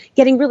 whispering, and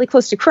getting really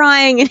close to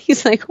crying. And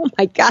he's like, "Oh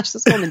my gosh,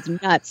 this woman's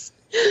nuts."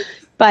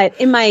 But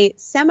in my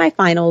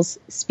semifinals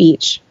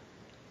speech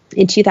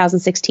in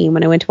 2016,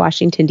 when I went to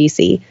Washington,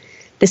 D.C.,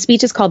 the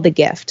speech is called The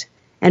Gift.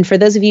 And for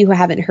those of you who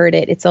haven't heard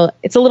it, it's a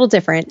little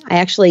different. I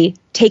actually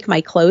take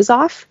my clothes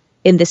off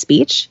in the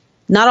speech.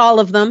 Not all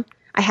of them.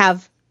 I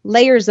have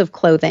layers of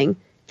clothing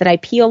that I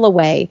peel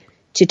away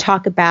to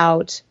talk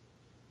about.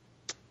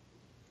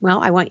 Well,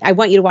 I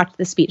want you to watch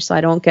the speech, so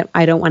I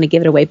don't want to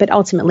give it away, but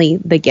ultimately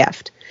the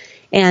gift.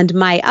 And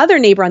my other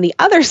neighbor on the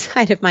other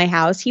side of my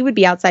house, he would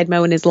be outside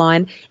mowing his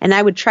lawn, and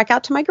I would trek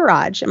out to my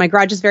garage. And my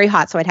garage is very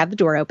hot, so I'd have the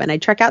door open.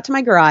 I'd trek out to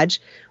my garage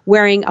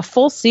wearing a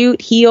full suit,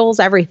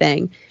 heels,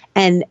 everything.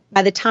 And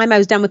by the time I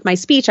was done with my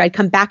speech, I'd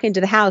come back into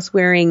the house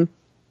wearing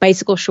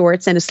bicycle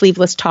shorts and a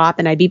sleeveless top,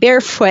 and I'd be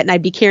barefoot, and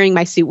I'd be carrying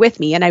my suit with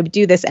me, and I would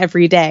do this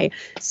every day.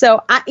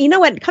 So, you know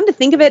what? Come to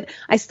think of it,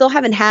 I still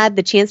haven't had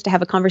the chance to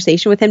have a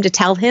conversation with him to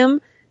tell him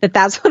that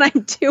that's what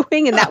I'm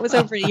doing, and that was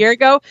over a year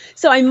ago.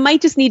 So I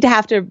might just need to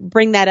have to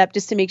bring that up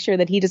just to make sure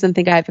that he doesn't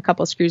think I have a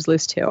couple of screws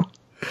loose too.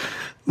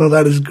 Well,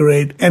 that is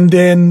great. And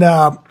then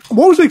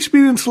what was the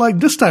experience like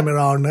this time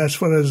around as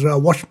far as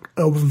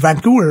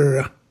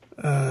Vancouver,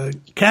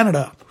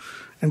 Canada,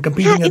 and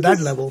competing at that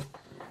level?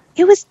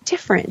 It was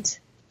different.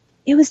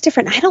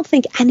 I don't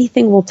think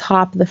anything will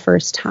top the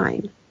first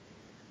time.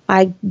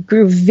 I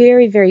grew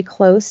very, very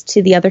close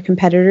to the other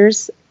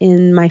competitors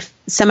in my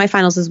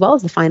semifinals as well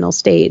as the final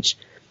stage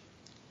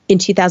in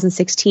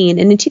 2016.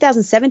 And in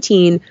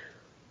 2017,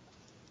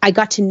 I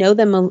got to know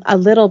them a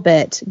little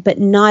bit, but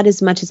not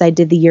as much as I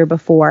did the year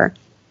before.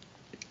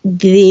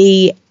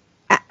 I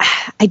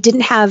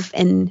didn't have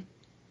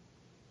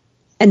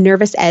a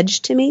nervous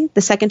edge to me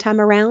the second time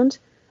around.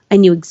 I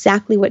knew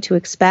exactly what to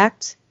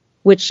expect,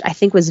 which I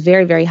think was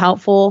very, very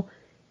helpful.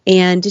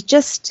 And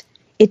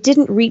it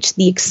didn't reach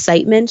the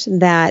excitement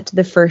that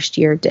the first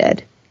year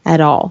did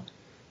at all.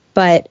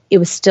 But it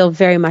was still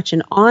very much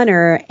an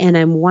honor. And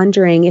I'm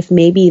wondering if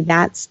maybe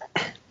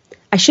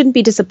I shouldn't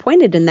be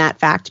disappointed in that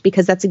fact,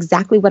 because that's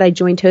exactly what I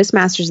joined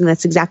Toastmasters, and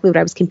that's exactly what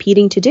I was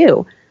competing to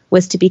do,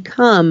 was to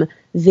become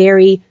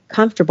very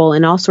comfortable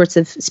in all sorts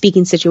of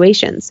speaking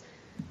situations.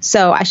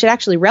 So I should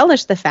actually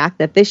relish the fact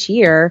that this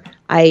year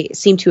I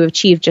seem to have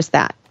achieved just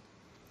that.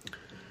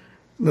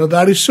 No,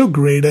 that is so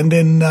great. And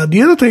then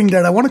the other thing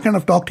that I want to kind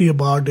of talk to you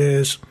about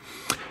is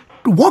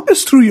walk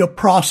us through your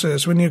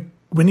process when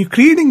you're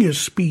creating your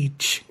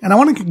speech. And I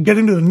want to get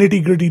into the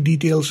nitty-gritty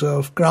details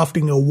of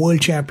crafting a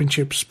world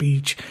championship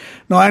speech.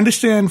 Now, I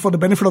understand, for the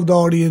benefit of the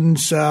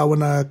audience,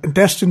 when a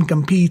contestant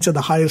competes at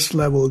the highest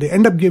level, they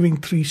end up giving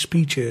 3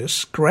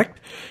 speeches,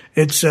 correct?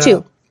 It's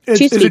two. Is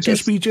it 2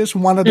 speeches?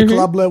 One at the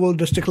club level,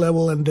 district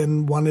level, and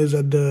then one is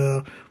at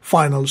the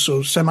finals. So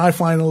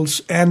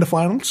semifinals and the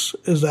finals,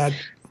 is that?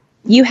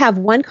 You have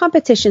one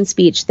competition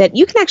speech that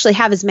you can actually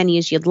have as many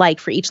as you'd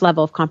like for each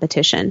level of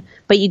competition,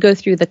 but you go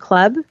through the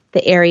club,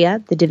 the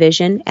area, the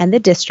division, and the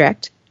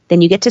district.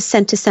 Then you get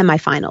sent to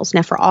semifinals.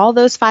 Now, for all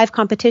those 5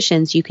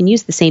 competitions, you can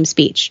use the same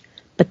speech.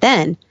 But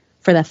then,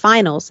 for the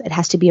finals, it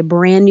has to be a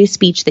brand new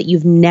speech that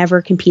you've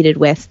never competed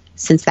with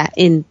since that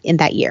in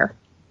that year.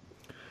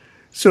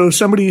 So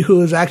somebody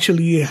who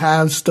actually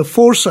has the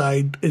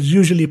foresight is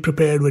usually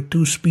prepared with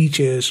 2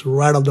 speeches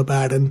right off the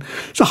bat. And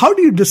so how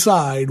do you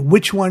decide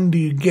which one do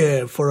you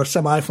give for a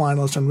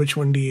semifinals and which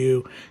one do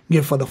you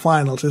give for the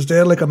finals? Is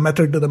there like a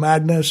method to the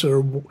madness,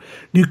 or do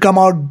you come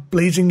out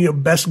blazing your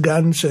best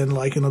guns and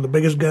the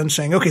biggest guns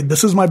saying, okay,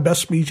 this is my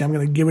best speech, I'm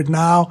going to give it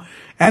now.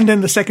 And then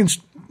the second,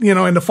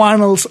 in the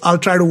finals, I'll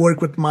try to work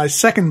with my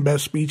second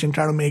best speech and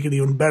try to make it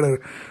even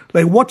better.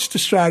 Like, what's the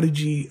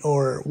strategy,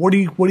 or what do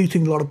you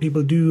think a lot of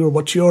people do, or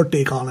what's your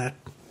take on it?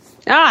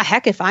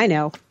 Heck if I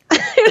know.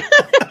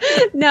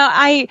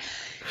 No,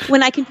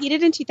 when I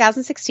competed in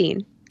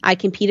 2016, I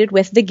competed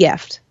with The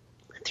Gift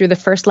through the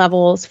first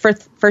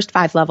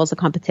 5 levels of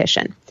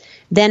competition.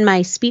 Then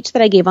my speech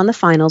that I gave on the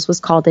finals was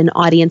called An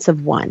Audience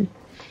of One.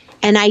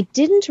 And I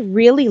didn't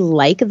really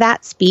like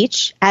that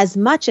speech as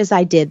much as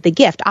I did The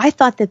Gift. I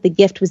thought that The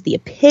Gift was the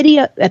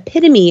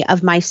epitome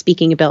of my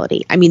speaking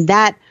ability. I mean,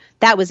 that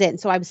was it. And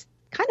so I was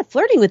kind of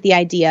flirting with the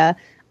idea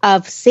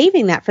of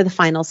saving that for the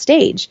final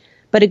stage.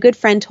 But a good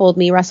friend told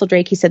me, Russell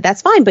Drake, he said,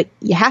 that's fine, but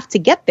you have to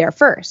get there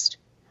first.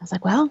 I was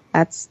like, well,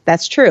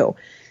 that's true.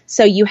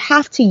 So you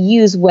have to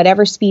use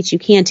whatever speech you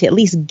can to at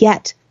least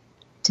get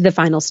to the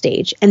final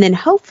stage. And then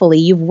hopefully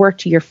you've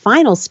worked your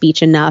final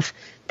speech enough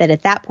that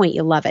at that point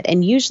you love it.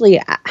 And usually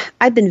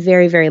I've been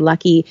very, very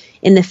lucky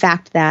in the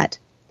fact that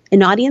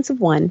An Audience of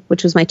One,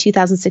 which was my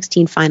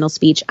 2016 final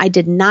speech, I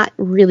did not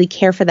really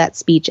care for that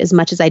speech as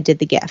much as I did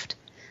The Gift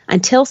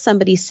until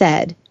somebody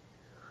said,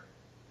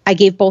 I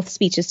gave both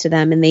speeches to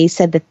them, and they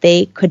said that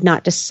they could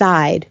not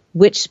decide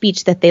which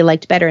speech that they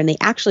liked better. And they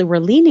actually were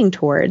leaning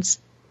towards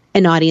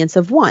An Audience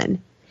of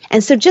One.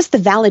 And so just the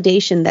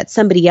validation that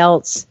somebody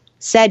else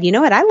said, you know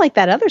what, I like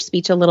that other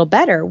speech a little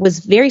better, was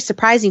very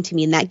surprising to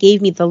me. And that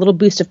gave me the little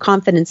boost of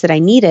confidence that I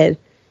needed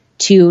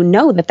to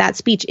know that that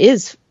speech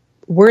is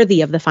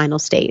worthy of the final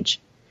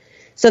stage.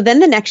 So then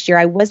the next year,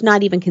 I was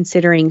not even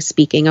considering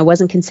speaking. I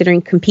wasn't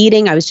considering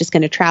competing. I was just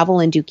going to travel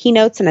and do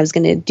keynotes, and I was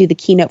going to do the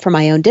keynote for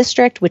my own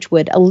district, which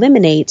would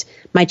eliminate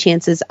my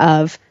chances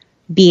of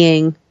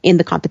being in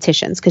the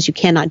competitions, because you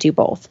cannot do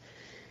both.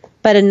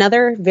 But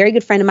another very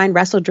good friend of mine,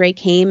 Russell Drake,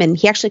 came, and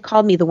he actually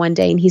called me the one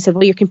day, and he said,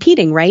 well, you're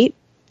competing, right?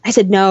 I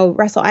said, no,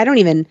 Russell, I don't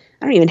even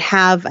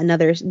have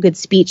another good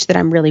speech that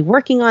I'm really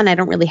working on. I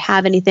don't really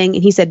have anything.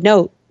 And he said,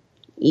 no,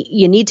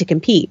 you need to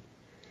compete.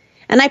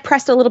 And I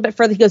pressed a little bit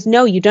further. He goes,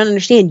 no, you don't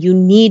understand. You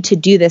need to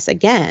do this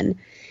again.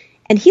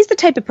 And he's the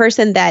type of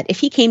person that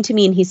if he came to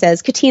me and he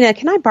says, Katina,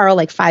 can I borrow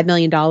like $5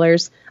 million?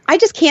 I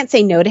just can't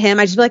say no to him.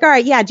 I just be like, all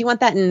right, yeah, do you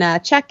want that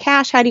in check,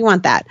 cash? How do you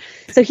want that?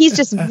 So he's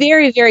just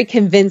very, very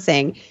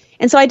convincing.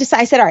 And so I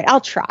said, all right, I'll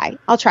try.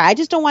 I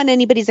just don't want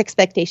anybody's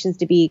expectations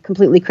to be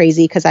completely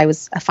crazy because I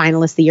was a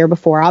finalist the year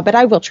before, but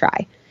I will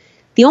try.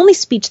 The only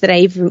speech that I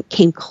even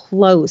came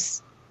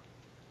close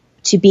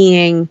to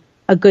being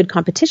a good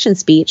competition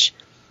speech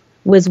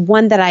was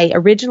one that I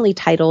originally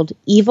titled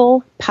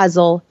Evil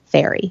Puzzle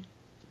Fairy.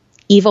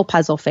 Evil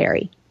Puzzle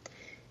Fairy.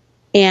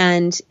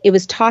 And it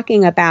was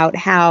talking about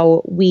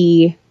how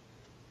we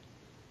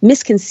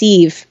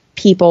misconceive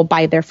people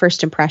by their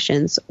first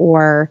impressions,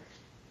 or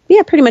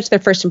pretty much their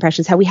first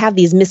impressions, how we have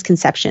these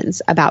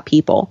misconceptions about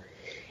people.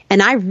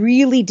 And I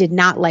really did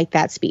not like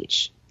that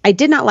speech. I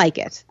did not like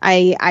it.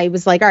 I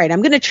was like, all right,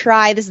 I'm going to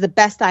try. This is the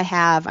best I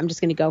have. I'm just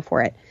going to go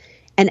for it.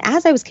 And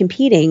as I was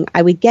competing,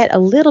 I would get a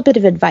little bit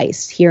of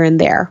advice here and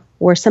there,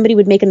 or somebody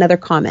would make another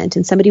comment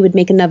and somebody would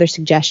make another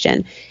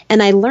suggestion.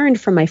 And I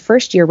learned from my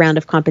first year round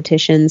of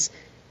competitions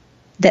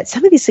that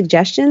some of these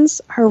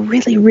suggestions are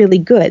really, really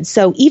good.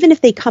 So even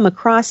if they come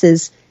across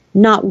as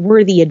not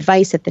worthy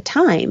advice at the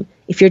time,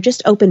 if you're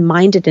just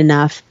open-minded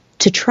enough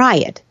to try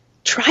it,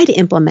 try to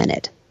implement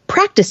it,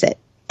 practice it,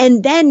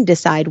 and then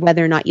decide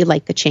whether or not you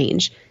like the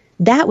change.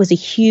 That was a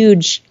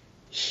huge,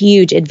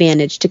 huge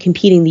advantage to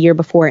competing the year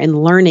before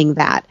and learning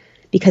that,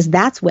 because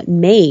that's what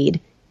made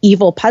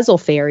Evil Puzzle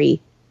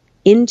Fairy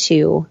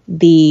into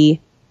the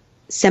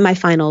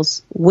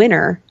semifinals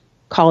winner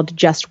called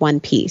Just One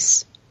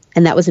Piece.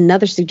 And that was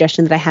another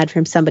suggestion that I had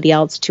from somebody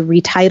else to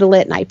retitle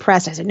it. And I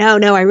pressed. I said, no,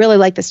 I really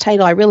like this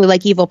title. I really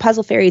like Evil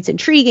Puzzle Fairy. It's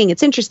intriguing.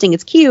 It's interesting.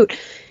 It's cute.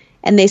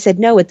 And they said,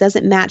 no, it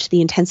doesn't match the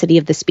intensity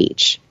of the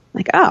speech. I'm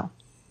like, oh,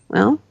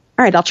 well, all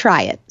right, I'll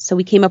try it. So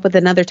we came up with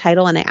another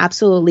title. And I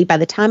absolutely, by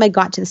the time I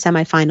got to the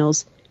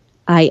semifinals,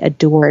 I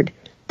adored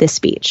this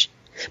speech.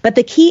 But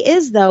the key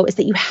is, though, is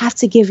that you have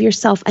to give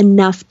yourself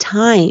enough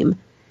time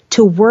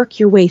to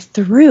work your way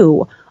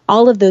through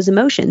all of those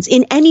emotions.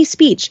 In any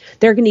speech,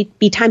 there are going to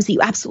be times that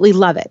you absolutely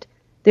love it.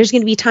 There's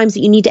going to be times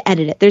that you need to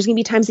edit it. There's going to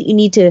be times that you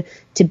need to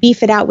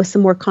beef it out with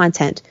some more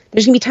content.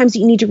 There's going to be times that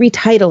you need to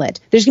retitle it.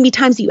 There's going to be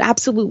times that you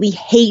absolutely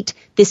hate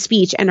this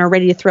speech and are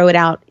ready to throw it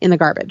out in the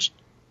garbage.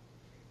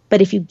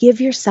 But if you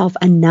give yourself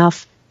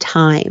enough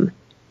time,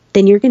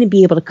 then you're going to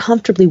be able to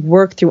comfortably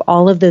work through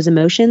all of those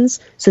emotions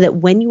so that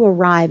when you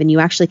arrive and you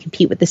actually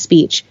compete with the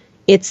speech,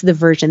 it's the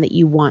version that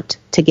you want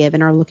to give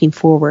and are looking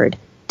forward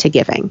to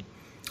giving.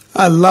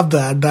 I love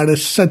that. That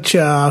is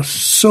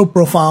so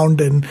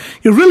profound, and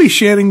you're really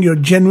sharing your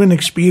genuine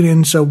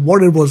experience of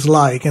what it was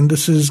like. And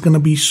this is going to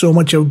be so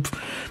much of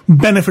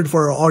benefit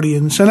for our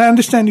audience. And I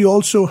understand you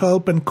also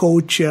help and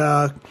coach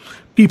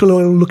people who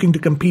are looking to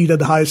compete at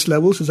the highest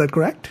levels. Is that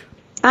correct?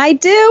 I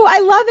do. I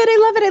love it. I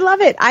love it. I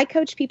love it. I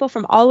coach people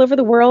from all over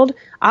the world,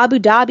 Abu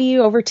Dhabi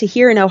over to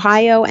here in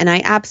Ohio, and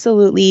I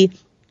absolutely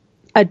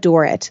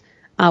adore it.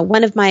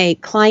 One of my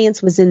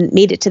clients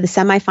made it to the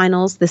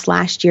semifinals this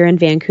last year in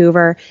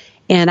Vancouver,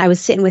 and I was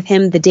sitting with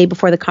him the day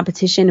before the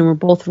competition, and we're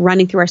both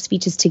running through our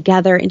speeches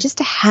together, and just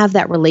to have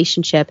that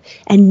relationship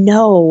and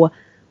know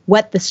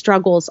what the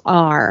struggles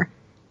are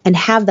and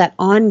have that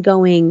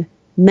ongoing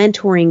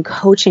mentoring,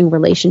 coaching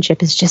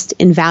relationship is just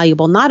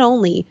invaluable, not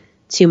only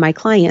to my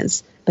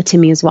clients, but to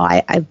me as well.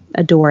 I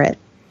adore it.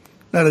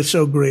 That is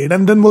so great.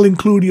 And then we'll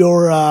include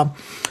your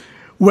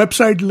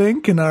website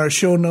link in our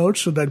show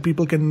notes so that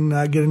people can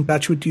get in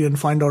touch with you and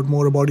find out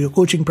more about your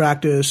coaching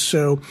practice.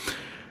 So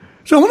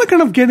I want to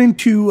kind of get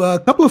into a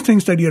couple of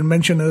things that you had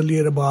mentioned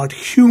earlier about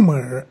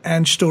humor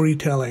and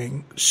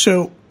storytelling.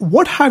 So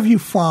what have you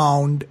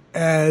found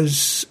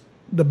as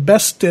the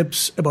best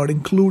tips about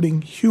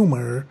including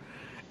humor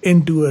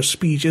into a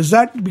speech? Is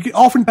that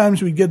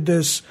oftentimes we get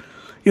this,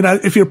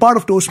 if you're part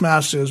of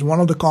Toastmasters, one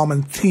of the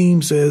common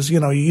themes is,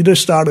 you either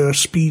start a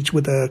speech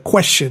with a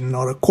question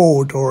or a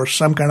quote or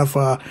some kind of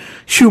a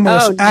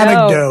humorous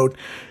anecdote.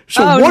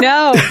 So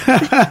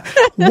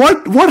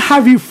what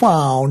have you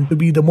found to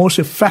be the most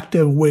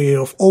effective way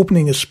of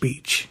opening a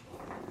speech?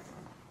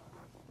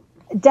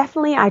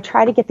 Definitely, I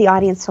try to get the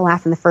audience to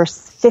laugh in the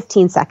first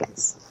 15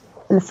 seconds.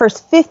 In the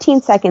first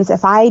 15 seconds,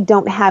 if I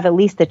don't have at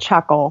least a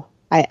chuckle,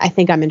 I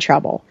think I'm in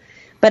trouble.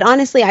 But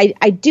honestly,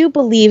 I do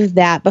believe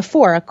that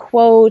before a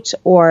quote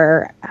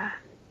or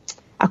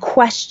a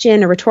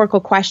question, a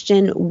rhetorical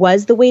question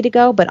was the way to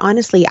go. But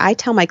honestly, I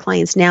tell my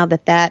clients now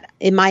that,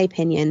 in my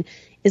opinion,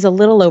 is a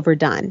little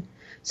overdone.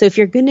 So if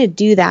you're going to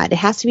do that, it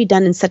has to be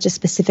done in such a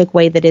specific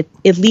way that it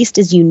at least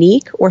is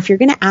unique. Or if you're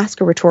going to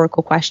ask a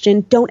rhetorical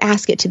question, don't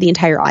ask it to the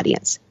entire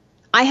audience.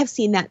 I have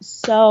seen that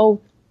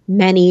so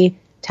many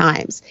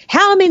times.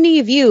 How many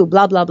of you,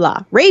 blah, blah,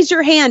 blah. Raise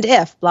your hand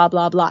if, blah,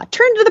 blah, blah.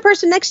 Turn to the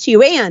person next to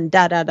you and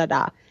da, da, da,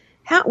 da.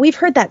 We've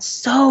heard that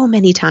so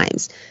many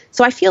times.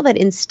 So I feel that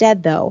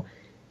instead, though,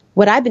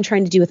 what I've been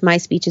trying to do with my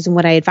speeches and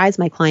what I advise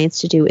my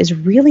clients to do is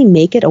really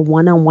make it a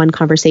one-on-one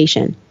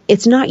conversation.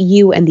 It's not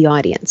you and the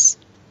audience.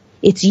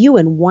 It's you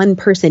and one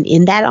person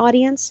in that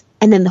audience,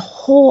 and then the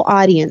whole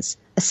audience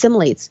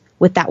assimilates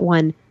with that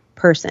one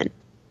person.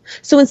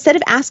 So instead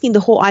of asking the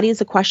whole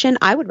audience a question,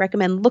 I would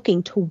recommend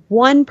looking to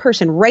one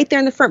person right there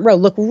in the front row.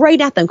 Look right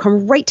at them,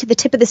 come right to the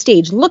tip of the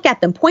stage, look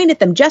at them, point at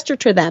them, gesture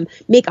to them,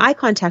 make eye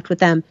contact with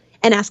them,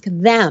 and ask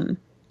them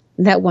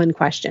that one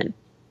question.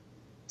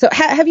 So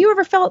have you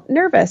ever felt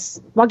nervous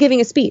while giving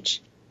a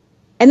speech?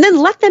 And then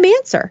let them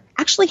answer.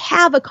 Actually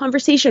have a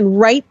conversation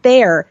right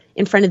there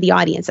in front of the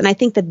audience. And I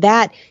think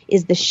that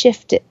is the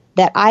shift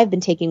that I've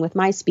been taking with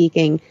my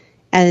speaking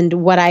and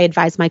what I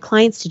advise my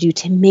clients to do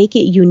to make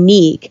it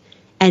unique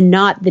and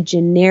not the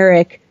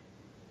generic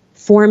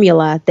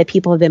formula that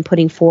people have been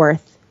putting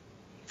forth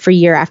for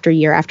year after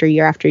year after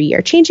year after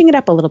year, changing it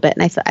up a little bit.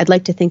 And I'd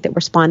like to think that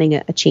we're spawning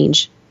a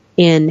change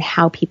in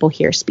how people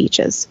hear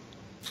speeches.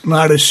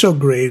 That is so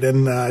great.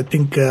 And I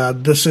think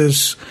this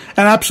is,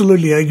 and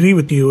absolutely, I agree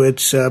with you.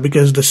 It's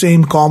because the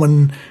same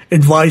common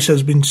advice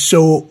has been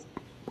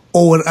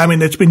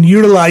it's been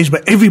utilized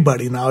by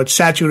everybody now. It's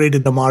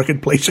saturated the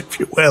marketplace, if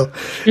you will.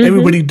 Mm-hmm.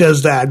 Everybody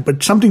does that, but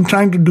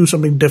trying to do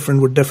something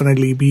different would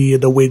definitely be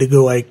the way to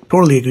go. I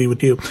totally agree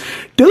with you.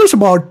 Tell us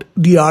about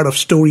the art of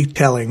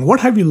storytelling.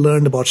 What have you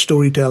learned about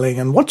storytelling,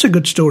 and what's a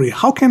good story?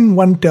 How can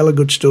one tell a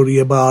good story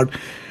about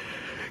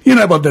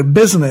their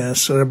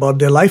business or about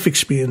their life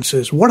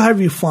experiences? What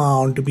have you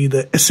found to be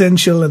the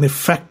essential and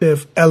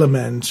effective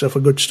elements of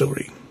a good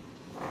story?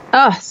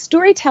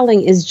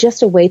 Storytelling is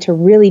just a way to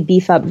really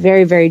beef up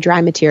very, very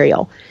dry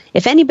material.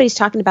 If anybody's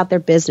talking about their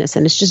business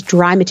and it's just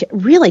dry material,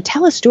 really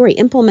tell a story,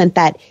 implement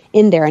that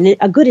in there. And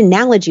a good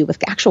analogy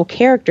with actual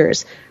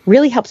characters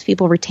really helps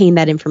people retain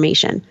that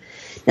information.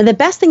 Now, the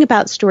best thing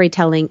about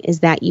storytelling is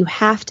that you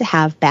have to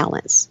have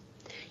balance.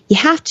 You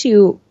have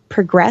to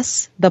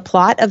progress the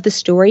plot of the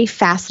story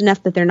fast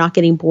enough that they're not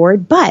getting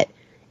bored, but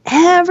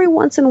every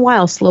once in a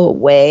while, slow it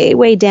way,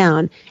 way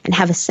down and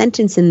have a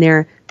sentence in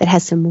there that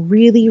has some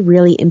really,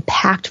 really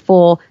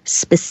impactful,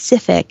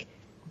 specific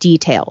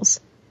details.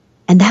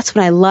 And that's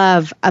what I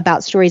love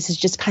about stories is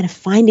just kind of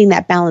finding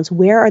that balance.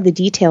 Where are the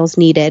details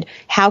needed?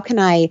 How can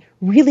I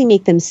really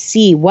make them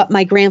see what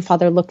my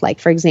grandfather looked like,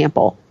 for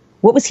example?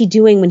 What was he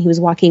doing when he was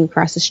walking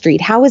across the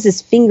street? How was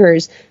his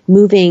fingers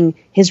moving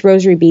his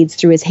rosary beads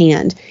through his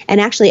hand?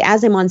 And actually,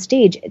 as I'm on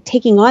stage,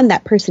 taking on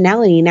that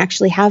personality and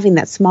actually having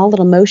that small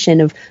little motion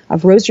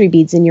of rosary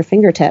beads in your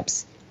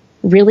fingertips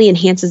really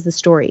enhances the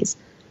stories.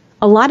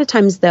 A lot of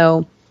times,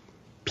 though,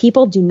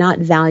 people do not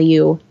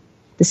value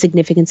the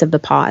significance of the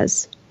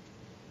pause.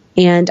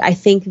 And I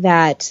think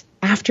that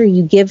after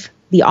you give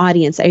the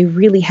audience a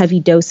really heavy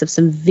dose of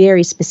some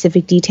very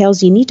specific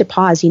details, you need to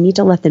pause. You need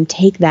to let them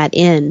take that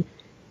in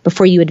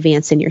before you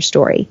advance in your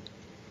story.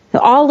 So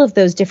all of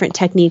those different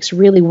techniques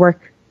really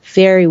work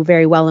very,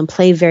 very well and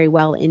play very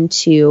well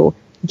into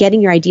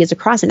getting your ideas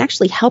across and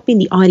actually helping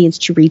the audience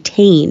to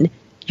retain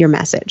your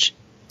message.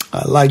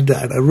 I like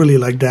that. I really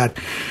like that.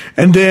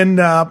 And then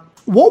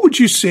what would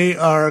you say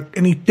are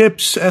any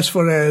tips as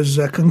far as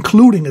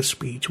concluding a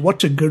speech?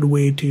 What's a good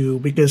way to,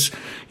 because,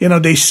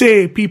 they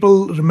say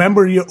people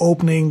remember your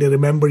opening, they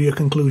remember your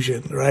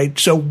conclusion, right?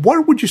 So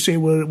what would you say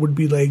would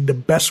be like the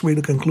best way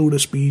to conclude a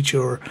speech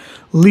or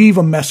leave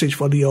a message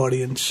for the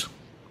audience?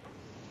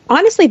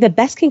 Honestly, the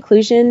best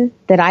conclusion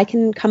that I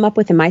can come up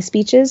with in my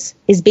speeches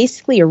is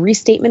basically a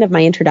restatement of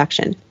my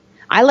introduction.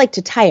 I like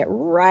to tie it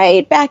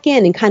right back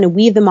in and kind of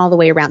weave them all the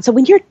way around. So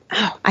when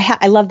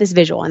I love this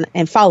visual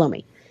and follow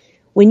me.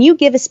 When you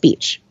give a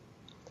speech,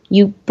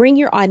 you bring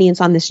your audience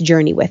on this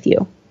journey with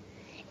you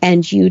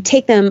and you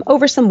take them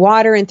over some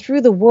water and through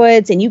the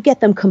woods and you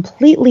get them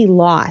completely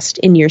lost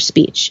in your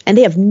speech and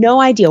they have no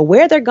idea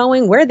where they're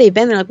going, where they've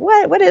been. They're like,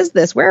 what is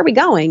this? Where are we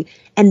going?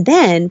 And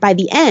then by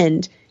the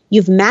end,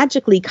 you've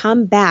magically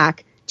come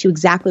back to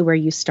exactly where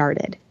you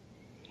started.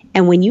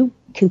 And when you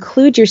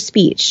conclude your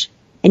speech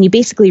and you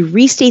basically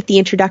restate the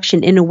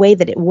introduction in a way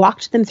that it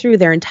walked them through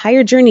their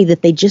entire journey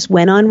that they just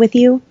went on with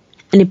you,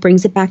 and it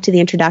brings it back to the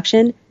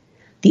introduction,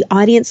 the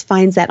audience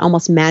finds that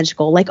almost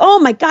magical. Like, oh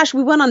my gosh,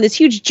 we went on this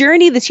huge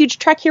journey, this huge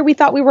trek here. We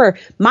thought we were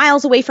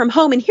miles away from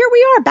home, and here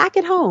we are back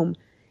at home.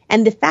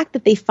 And the fact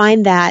that they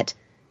find that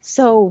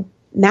so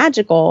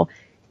magical,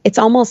 it's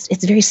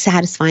very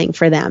satisfying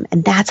for them.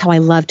 And that's how I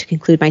love to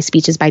conclude my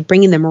speeches, by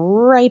bringing them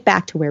right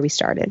back to where we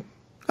started.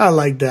 I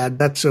like that.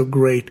 That's so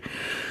great.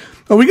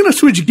 Well, we're going to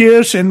switch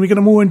gears and we're going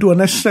to move into a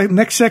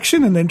next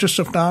section in the interest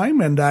of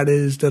time, and that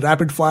is the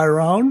rapid fire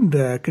round.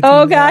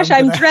 Oh gosh,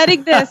 I'm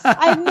dreading this.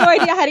 I have no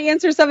idea how to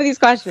answer some of these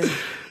questions.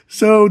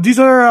 So these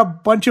are a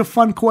bunch of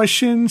fun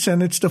questions,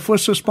 and it's the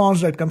first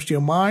response that comes to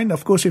your mind.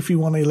 Of course, if you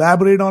want to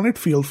elaborate on it,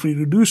 feel free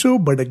to do so.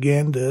 But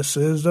again, this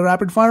is the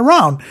rapid fire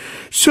round.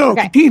 So,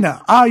 okay.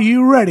 Katina, are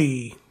you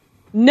ready?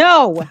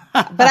 No,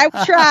 but I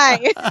will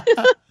try.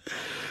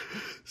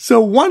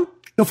 So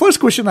the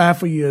first question I have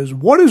for you is,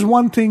 what is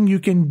one thing you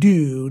can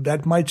do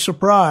that might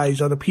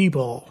surprise other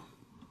people?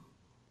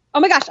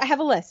 Oh my gosh, I have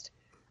a list.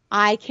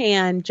 I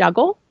can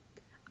juggle.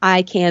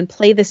 I can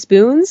play the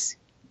spoons.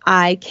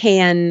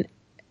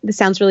 This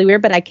sounds really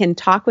weird, but I can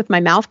talk with my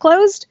mouth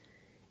closed.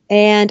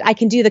 And I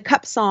can do the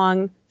cup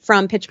song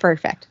from Pitch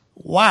Perfect.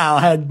 Wow,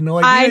 I had no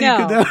idea. I know.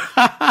 You could do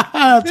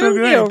That's so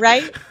great. Who knew,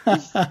 right?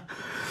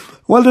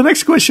 Well, the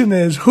next question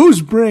is,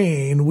 whose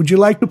brain would you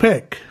like to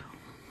pick?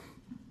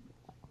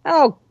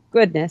 Oh,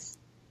 goodness.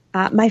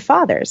 My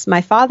father's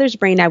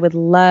brain. I would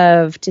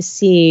love to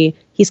see.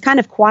 He's kind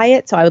of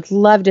quiet, so I would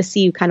love to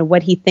see kind of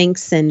what he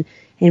thinks and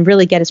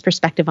really get his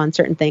perspective on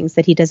certain things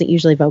that he doesn't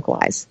usually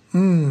vocalize.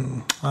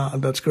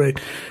 That's great.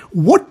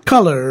 What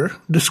color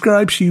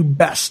describes you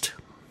best?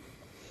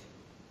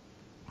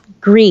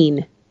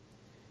 Green.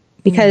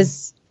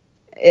 Because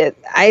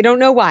I don't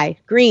know why.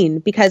 Green.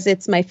 Because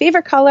it's my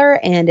favorite color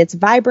and it's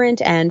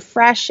vibrant and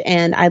fresh.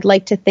 And I'd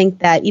like to think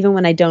that even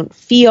when I don't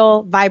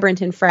feel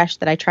vibrant and fresh,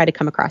 that I try to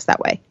come across that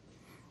way.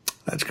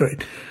 That's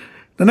great.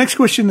 The next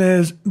question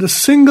is, the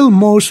single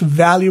most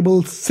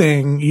valuable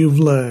thing you've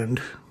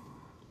learned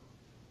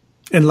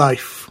in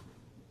life?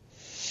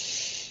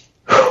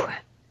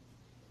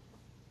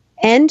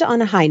 End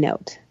on a high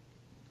note.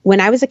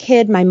 When I was a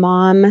kid, my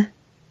mom,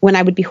 when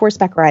I would be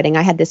horseback riding,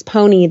 I had this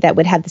pony that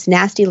would have this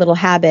nasty little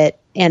habit,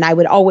 and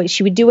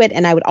she would do it,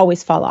 and I would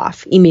always fall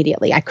off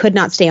immediately. I could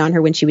not stay on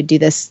her when she would do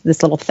this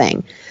little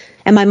thing.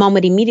 And my mom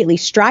would immediately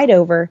stride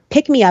over,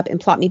 pick me up,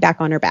 and plop me back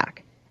on her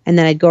back. And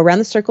then I'd go around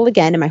the circle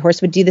again, and my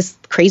horse would do this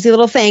crazy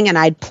little thing, and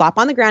I'd plop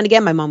on the ground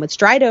again. My mom would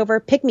stride over,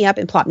 pick me up,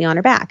 and plop me on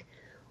her back.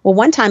 Well,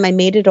 one time I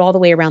made it all the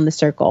way around the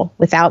circle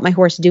without my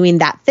horse doing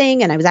that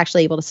thing, and I was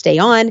actually able to stay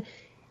on.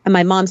 And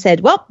my mom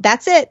said, well,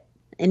 that's it.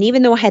 And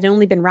even though I had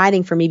only been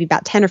riding for maybe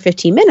about 10 or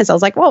 15 minutes, I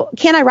was like, well,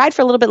 can't I ride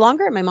for a little bit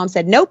longer? And my mom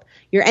said, nope,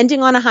 you're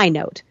ending on a high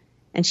note.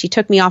 And she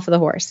took me off of the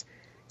horse.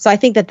 So I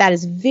think that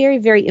is very,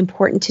 very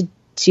important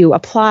to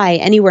apply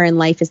anywhere in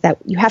life, is that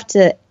you have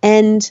to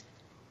end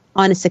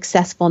on a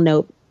successful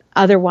note.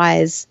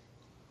 Otherwise,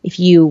 if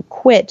you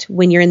quit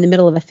when you're in the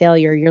middle of a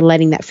failure, you're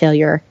letting that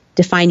failure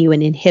define you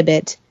and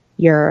inhibit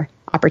your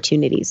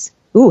opportunities.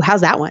 Ooh,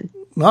 how's that one?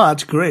 Oh,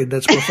 that's great.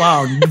 That's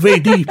profound. Very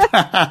deep.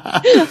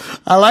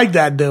 I like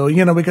that, though,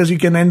 because you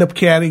can end up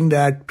carrying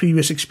that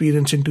previous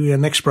experience into your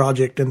next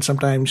project, and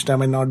sometimes that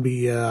might not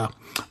be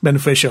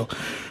beneficial.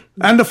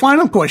 And the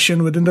final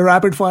question within the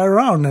rapid fire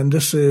round, and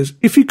this is,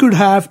 if you could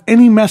have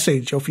any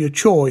message of your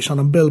choice on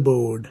a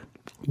billboard,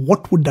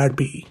 what would that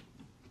be?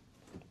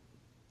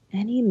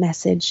 Any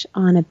message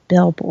on a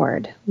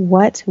billboard,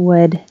 what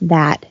would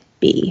that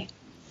be?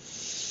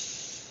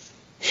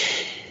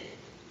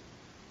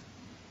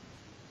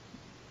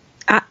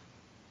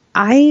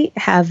 I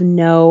have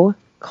no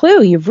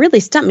clue. You've really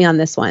stumped me on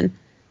this one.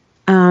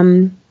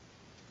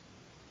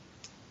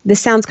 This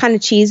sounds kind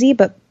of cheesy,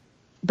 but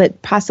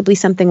but possibly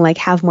something like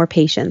have more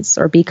patience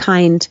or be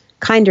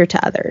kinder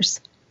to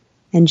others,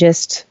 and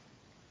just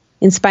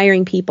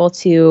inspiring people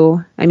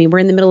to, we're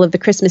in the middle of the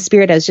Christmas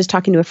spirit. I was just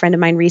talking to a friend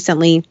of mine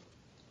recently,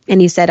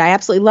 and he said, I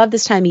absolutely love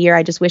this time of year.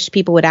 I just wish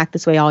people would act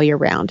this way all year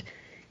round.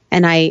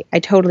 And I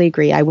totally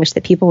agree. I wish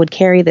that people would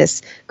carry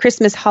this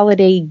Christmas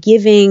holiday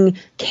giving,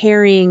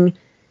 caring,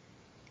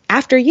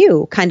 after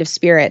you kind of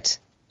spirit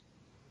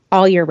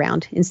all year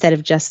round instead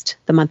of just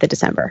the month of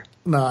December.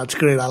 No, that's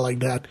great. I like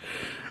that.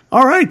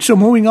 All right. So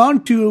moving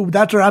on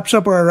that wraps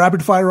up our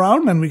rapid fire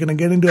round, and we're going to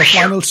get into a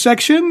final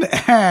section.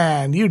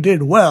 And you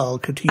did well,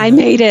 Katina. I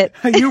made it.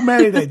 You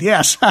made it.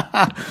 Yes.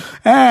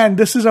 And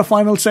this is our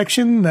final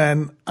section,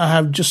 and I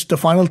have just the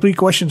final 3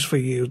 questions for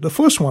you. The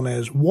first one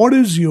is, what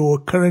is your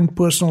current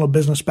personal or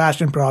business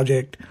passion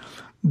project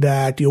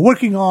that you're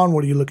working on?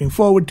 What are you looking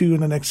forward to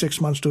in the next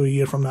 6 months to a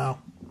year from now?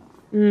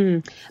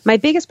 My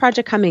biggest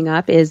project coming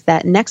up is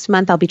that next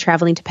month I'll be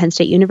traveling to Penn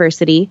State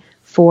University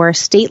for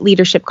State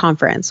Leadership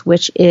Conference,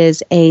 which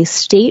is a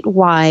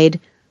statewide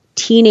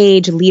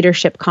teenage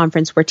leadership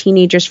conference where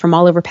teenagers from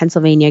all over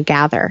Pennsylvania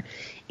gather.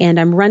 And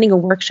I'm running a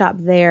workshop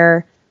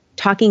there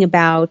talking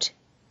about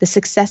the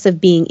success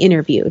of being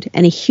interviewed.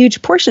 And a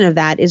huge portion of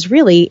that is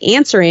really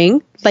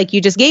answering, like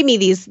you just gave me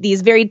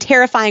these very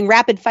terrifying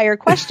rapid fire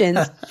questions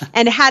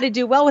and how to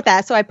do well with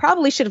that. So I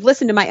probably should have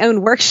listened to my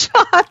own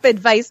workshop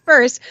advice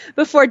first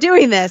before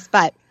doing this,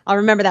 but I'll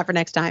remember that for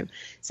next time.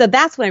 So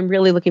that's what I'm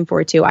really looking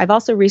forward to. I've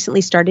also recently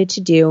started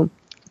to do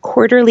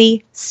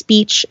quarterly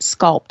speech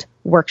sculpt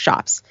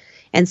workshops.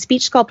 And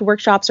speech sculpt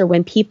workshops are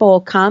when people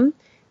come,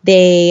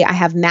 I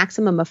have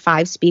maximum of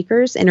 5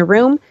 speakers in a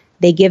room.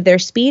 They give their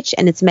speech,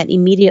 and it's met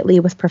immediately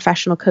with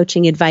professional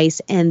coaching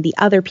advice, and the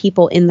other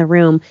people in the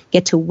room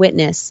get to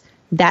witness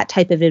that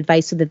type of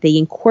advice so that they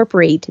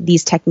incorporate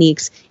these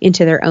techniques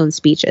into their own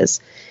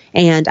speeches.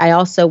 And I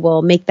also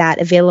will make that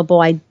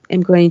available. I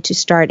am going to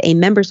start a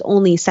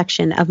members-only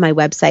section of my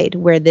website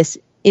where this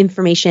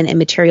information and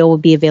material will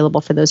be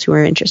available for those who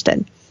are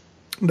interested.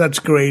 That's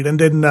great. And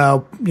then,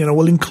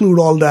 we'll include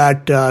all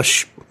that,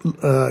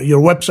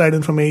 your website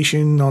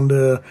information on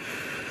the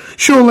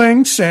show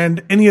links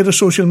and any other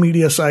social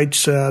media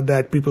sites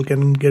that people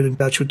can get in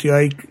touch with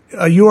you.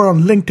 You are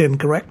on LinkedIn,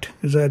 correct?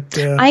 Is that?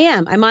 I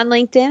am. I'm on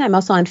LinkedIn. I'm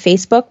also on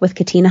Facebook with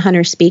Katina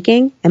Hunter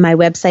Speaking, and my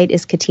website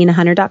is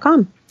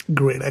katinahunter.com.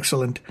 Great.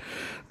 Excellent.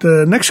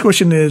 The next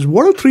question is,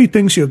 what are 3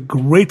 things you're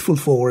grateful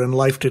for in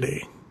life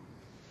today?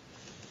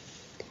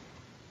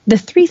 The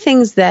 3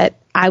 things that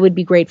I would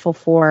be grateful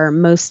for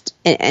most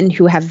and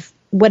who have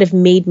what have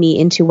made me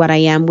into what I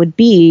am would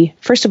be,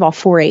 first of all,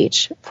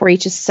 4-H.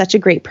 4-H is such a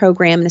great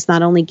program, and it's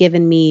not only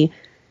given me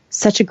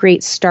such a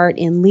great start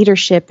in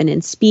leadership and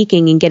in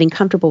speaking and getting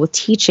comfortable with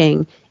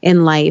teaching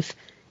in life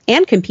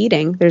and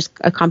competing. There's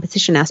a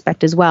competition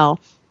aspect as well.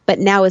 But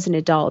now as an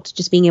adult,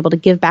 just being able to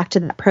give back to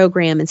that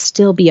program and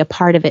still be a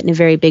part of it in a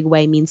very big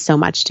way means so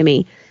much to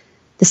me.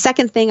 The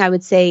second thing I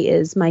would say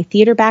is my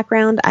theater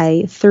background.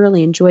 I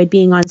thoroughly enjoyed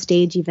being on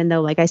stage, even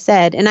though, like I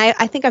said, and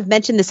I think I've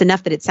mentioned this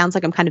enough that it sounds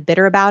like I'm kind of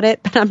bitter about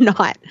it, but I'm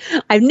not.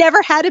 I've never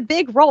had a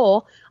big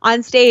role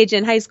on stage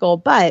in high school,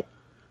 but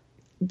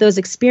those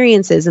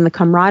experiences and the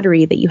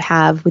camaraderie that you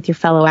have with your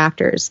fellow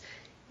actors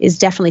is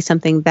definitely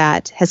something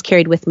that has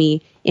carried with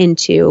me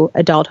into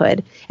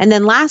adulthood. And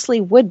then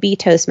lastly would be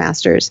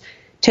Toastmasters.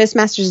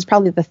 Toastmasters is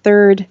probably the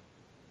third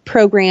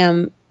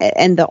program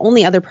and the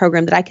only other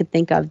program that I could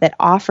think of that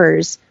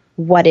offers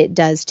what it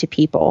does to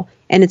people.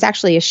 And it's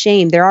actually a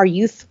shame. There are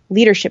youth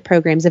leadership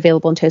programs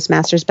available in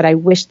Toastmasters, but I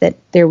wish that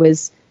there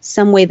was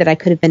some way that I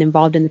could have been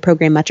involved in the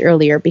program much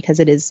earlier, because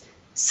it is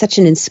such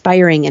an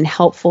inspiring and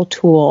helpful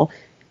tool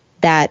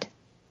that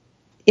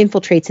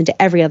infiltrates into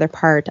every other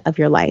part of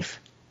your life.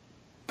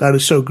 That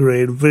is so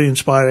great. Very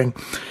inspiring.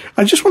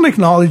 I just want to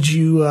acknowledge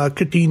you,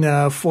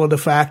 Katina, for the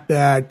fact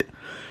that,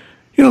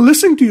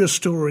 listening to your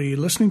story,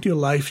 listening to your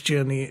life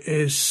journey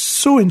is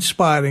so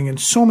inspiring in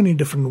so many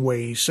different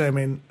ways. I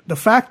mean, the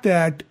fact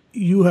that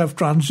you have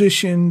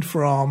transitioned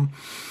from,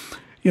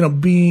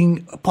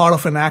 being a part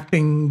of an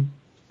acting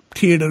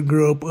theater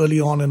group early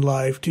on in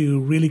life to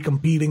really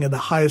competing at the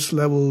highest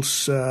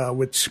levels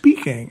with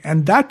speaking.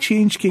 And that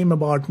change came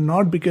about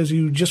not because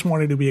you just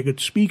wanted to be a good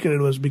speaker. It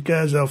was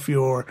because of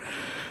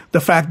the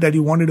fact that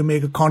you wanted to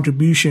make a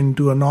contribution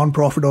to a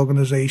nonprofit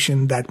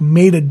organization that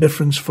made a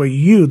difference for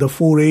you, the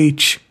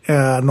 4-H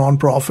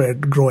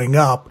nonprofit growing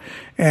up.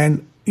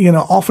 And,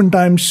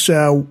 oftentimes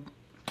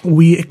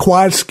we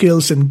acquire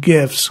skills and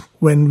gifts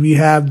when we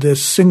have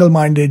this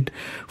single-minded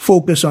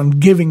focus on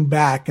giving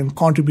back and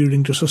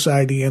contributing to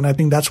society. And I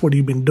think that's what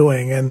you've been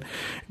doing. And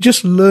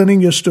just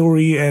learning your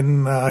story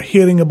and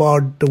hearing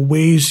about the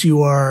ways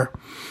you are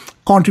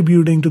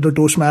contributing to the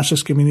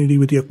Toastmasters community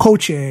with your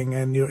coaching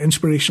and your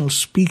inspirational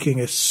speaking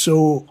is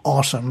so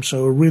awesome.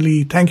 So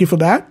really, thank you for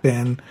that.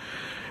 And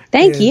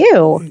thank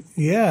you.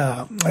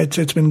 Yeah,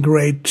 it's been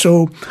great.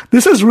 So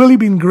this has really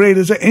been great.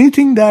 Is there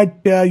anything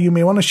that you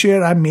may want to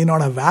share I may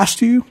not have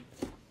asked you?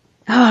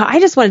 I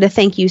just wanted to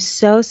thank you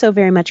so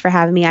very much for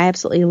having me. I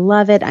absolutely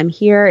love it. I'm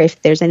here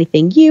if there's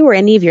anything you or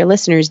any of your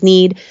listeners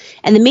need.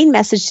 And the main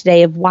message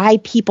today of why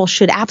people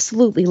should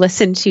absolutely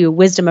listen to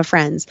Wisdom of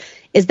Friends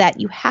is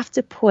that you have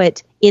to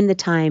put in the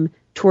time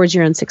towards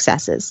your own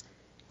successes.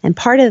 And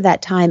part of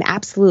that time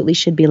absolutely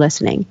should be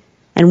listening.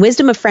 And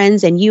Wisdom of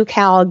Friends and you,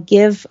 Cal,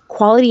 give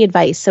quality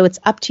advice. So it's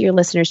up to your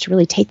listeners to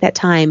really take that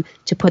time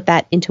to put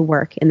that into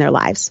work in their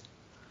lives.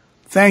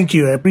 Thank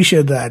you. I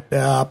appreciate that.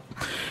 I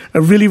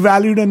really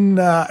valued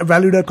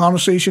our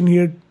conversation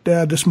here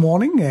this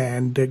morning.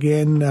 And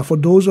again, for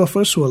those of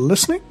us who are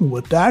listening,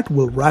 with that,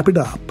 we'll wrap it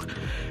up.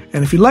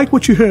 And if you like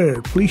what you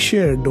heard, please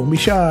share. Don't be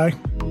shy.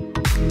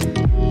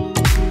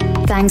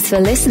 Thanks for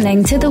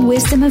listening to the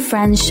Wisdom of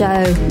Friends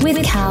show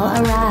with Cal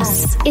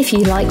Arras. If you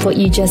like what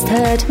you just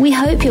heard, we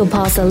hope you'll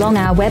pass along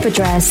our web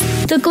address,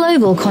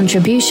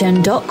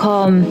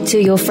 theglobalcontribution.com.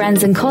 To your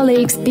friends and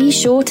colleagues, be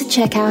sure to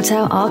check out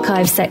our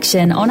archive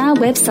section on our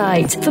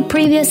website for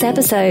previous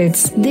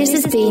episodes. This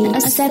has been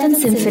a Seven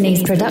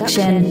Symphonies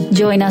production.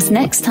 Join us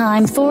next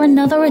time for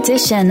another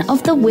edition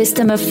of the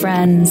Wisdom of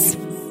Friends.